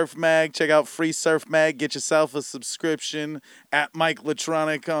Free Surf Mag. Check out Free Surf Mag. Get yourself a subscription at Mike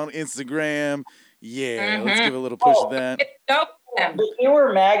Latronic on Instagram. Yeah, let's give a little push of that. The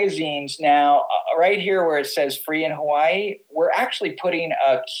newer magazines now, right here where it says free in Hawaii, we're actually putting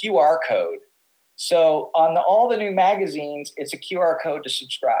a QR code. So on all the new magazines, it's a QR code to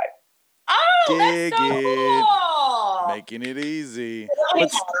subscribe. Oh, that's so cool. Making it easy.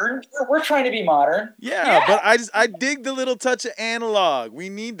 Modern. We're trying to be modern. Yeah, but I dig the little touch of analog. We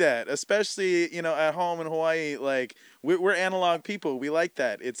need that, especially, at home in Hawaii. Like, we're analog people. We like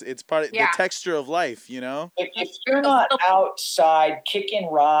that. It's part of the texture of life, If you're not outside kicking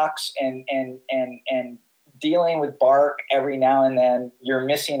rocks and dealing with bark every now and then, you're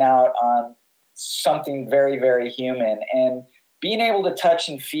missing out on something very, very human. And being able to touch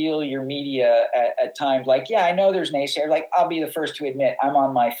and feel your media at times, like, yeah, I know there's naysayers. Like, I'll be the first to admit I'm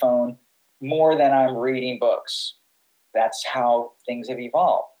on my phone more than I'm reading books. That's how things have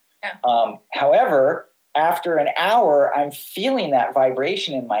evolved. Yeah. However, after an hour, I'm feeling that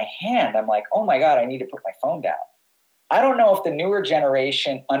vibration in my hand. I'm like, oh my God, I need to put my phone down. I don't know if the newer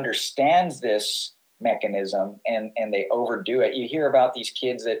generation understands this mechanism and they overdo it. You hear about these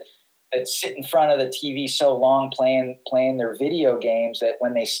kids that sit in front of the TV so long playing their video games that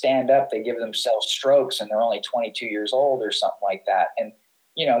when they stand up, they give themselves strokes and they're only 22 years old or something like that. And,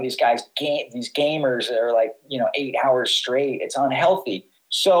 you know, these guys, these gamers that are like, you know, 8 hours straight, it's unhealthy.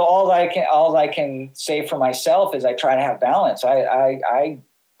 So all I can say for myself is I try to have balance. I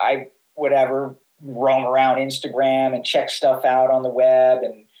whatever, roam around Instagram and check stuff out on the web,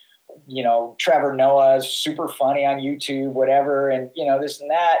 and, you know, Trevor Noah's super funny on YouTube, whatever, and, you know, this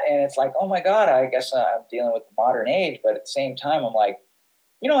and that. And it's like, oh my God, I guess I'm dealing with the modern age. But at the same time, I'm like,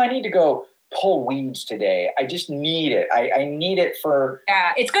 you know, I need to go pull weeds today. I just need it. I need it for...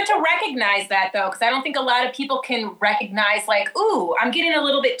 Yeah, it's good to recognize that, though, because I don't think a lot of people can recognize, like, ooh, I'm getting a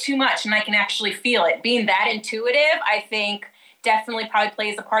little bit too much, and I can actually feel it. Being that intuitive, I think, definitely probably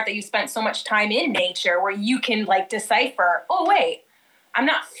plays a part that you spent so much time in nature where you can, like, decipher, oh, wait, I'm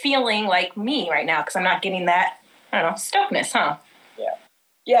not feeling like me right now because I'm not getting that, I don't know, stokeness, huh? Yeah.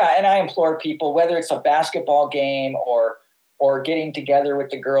 Yeah, and I implore people, whether it's a basketball game or getting together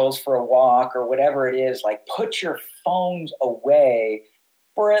with the girls for a walk or whatever it is, like, put your phones away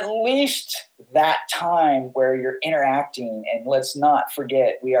for at least that time where you're interacting. And let's not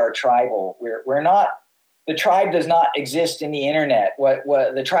forget, we are tribal. We're not, the tribe does not exist in the internet. What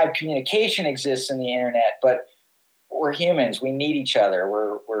the tribe communication exists in the internet, but we're humans. We need each other.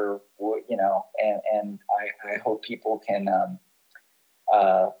 We're you know, and I hope people can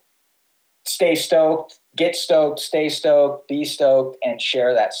stay stoked, get stoked, stay stoked, be stoked, and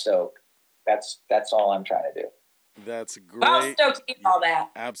share that stoke. That's all I'm trying to do. That's great. Well, stoked to hear all that.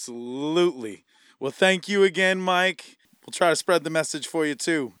 Absolutely. Well, thank you again, Mike. We'll try to spread the message for you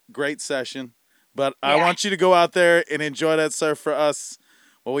too. Great session. But yeah. I want you to go out there and enjoy that surf for us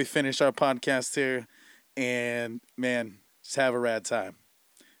while we finish our podcast here. And, man, just have a rad time.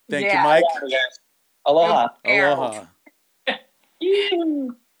 Thank you, Mike. Aloha. Aloha.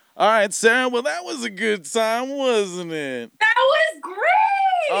 All right, Sarah. Well, that was a good time, wasn't it? That was great.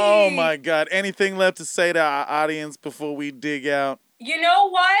 Oh, my God. Anything left to say to our audience before we dig out? You know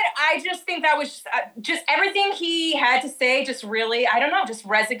what? I just think that was just everything he had to say just really, I don't know, just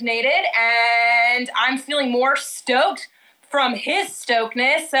resonated. And I'm feeling more stoked from his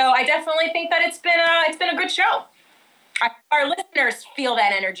stokeness. So I definitely think that it's been a good show. Our listeners feel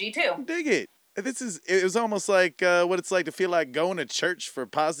that energy too. Dig it. It was almost like what it's like to feel like going to church for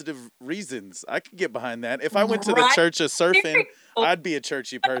positive reasons. I could get behind that. If I went to the church of surfing, I'd be a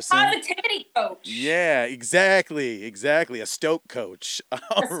churchy person. A positivity coach. Yeah, exactly. A Stoke coach. A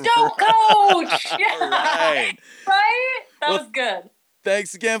Stoke coach. Yeah. All right. Right? That was good.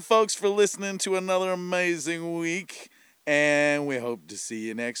 Thanks again, folks, for listening to another amazing week. And we hope to see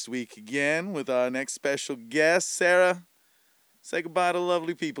you next week again with our next special guest, Sarah. Say goodbye to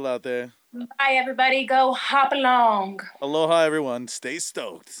lovely people out there. Bye, everybody. Go hop along. Aloha, everyone. Stay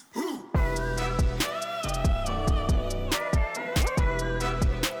stoked.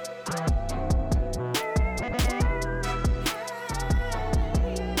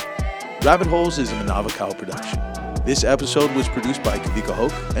 Rabbit Holes is a Manavakau production. This episode was produced by Kavika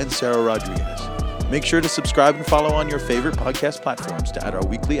Hoke and Sarah Rodriguez. Make sure to subscribe and follow on your favorite podcast platforms to add our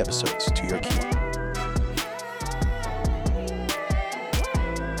weekly episodes to your queue.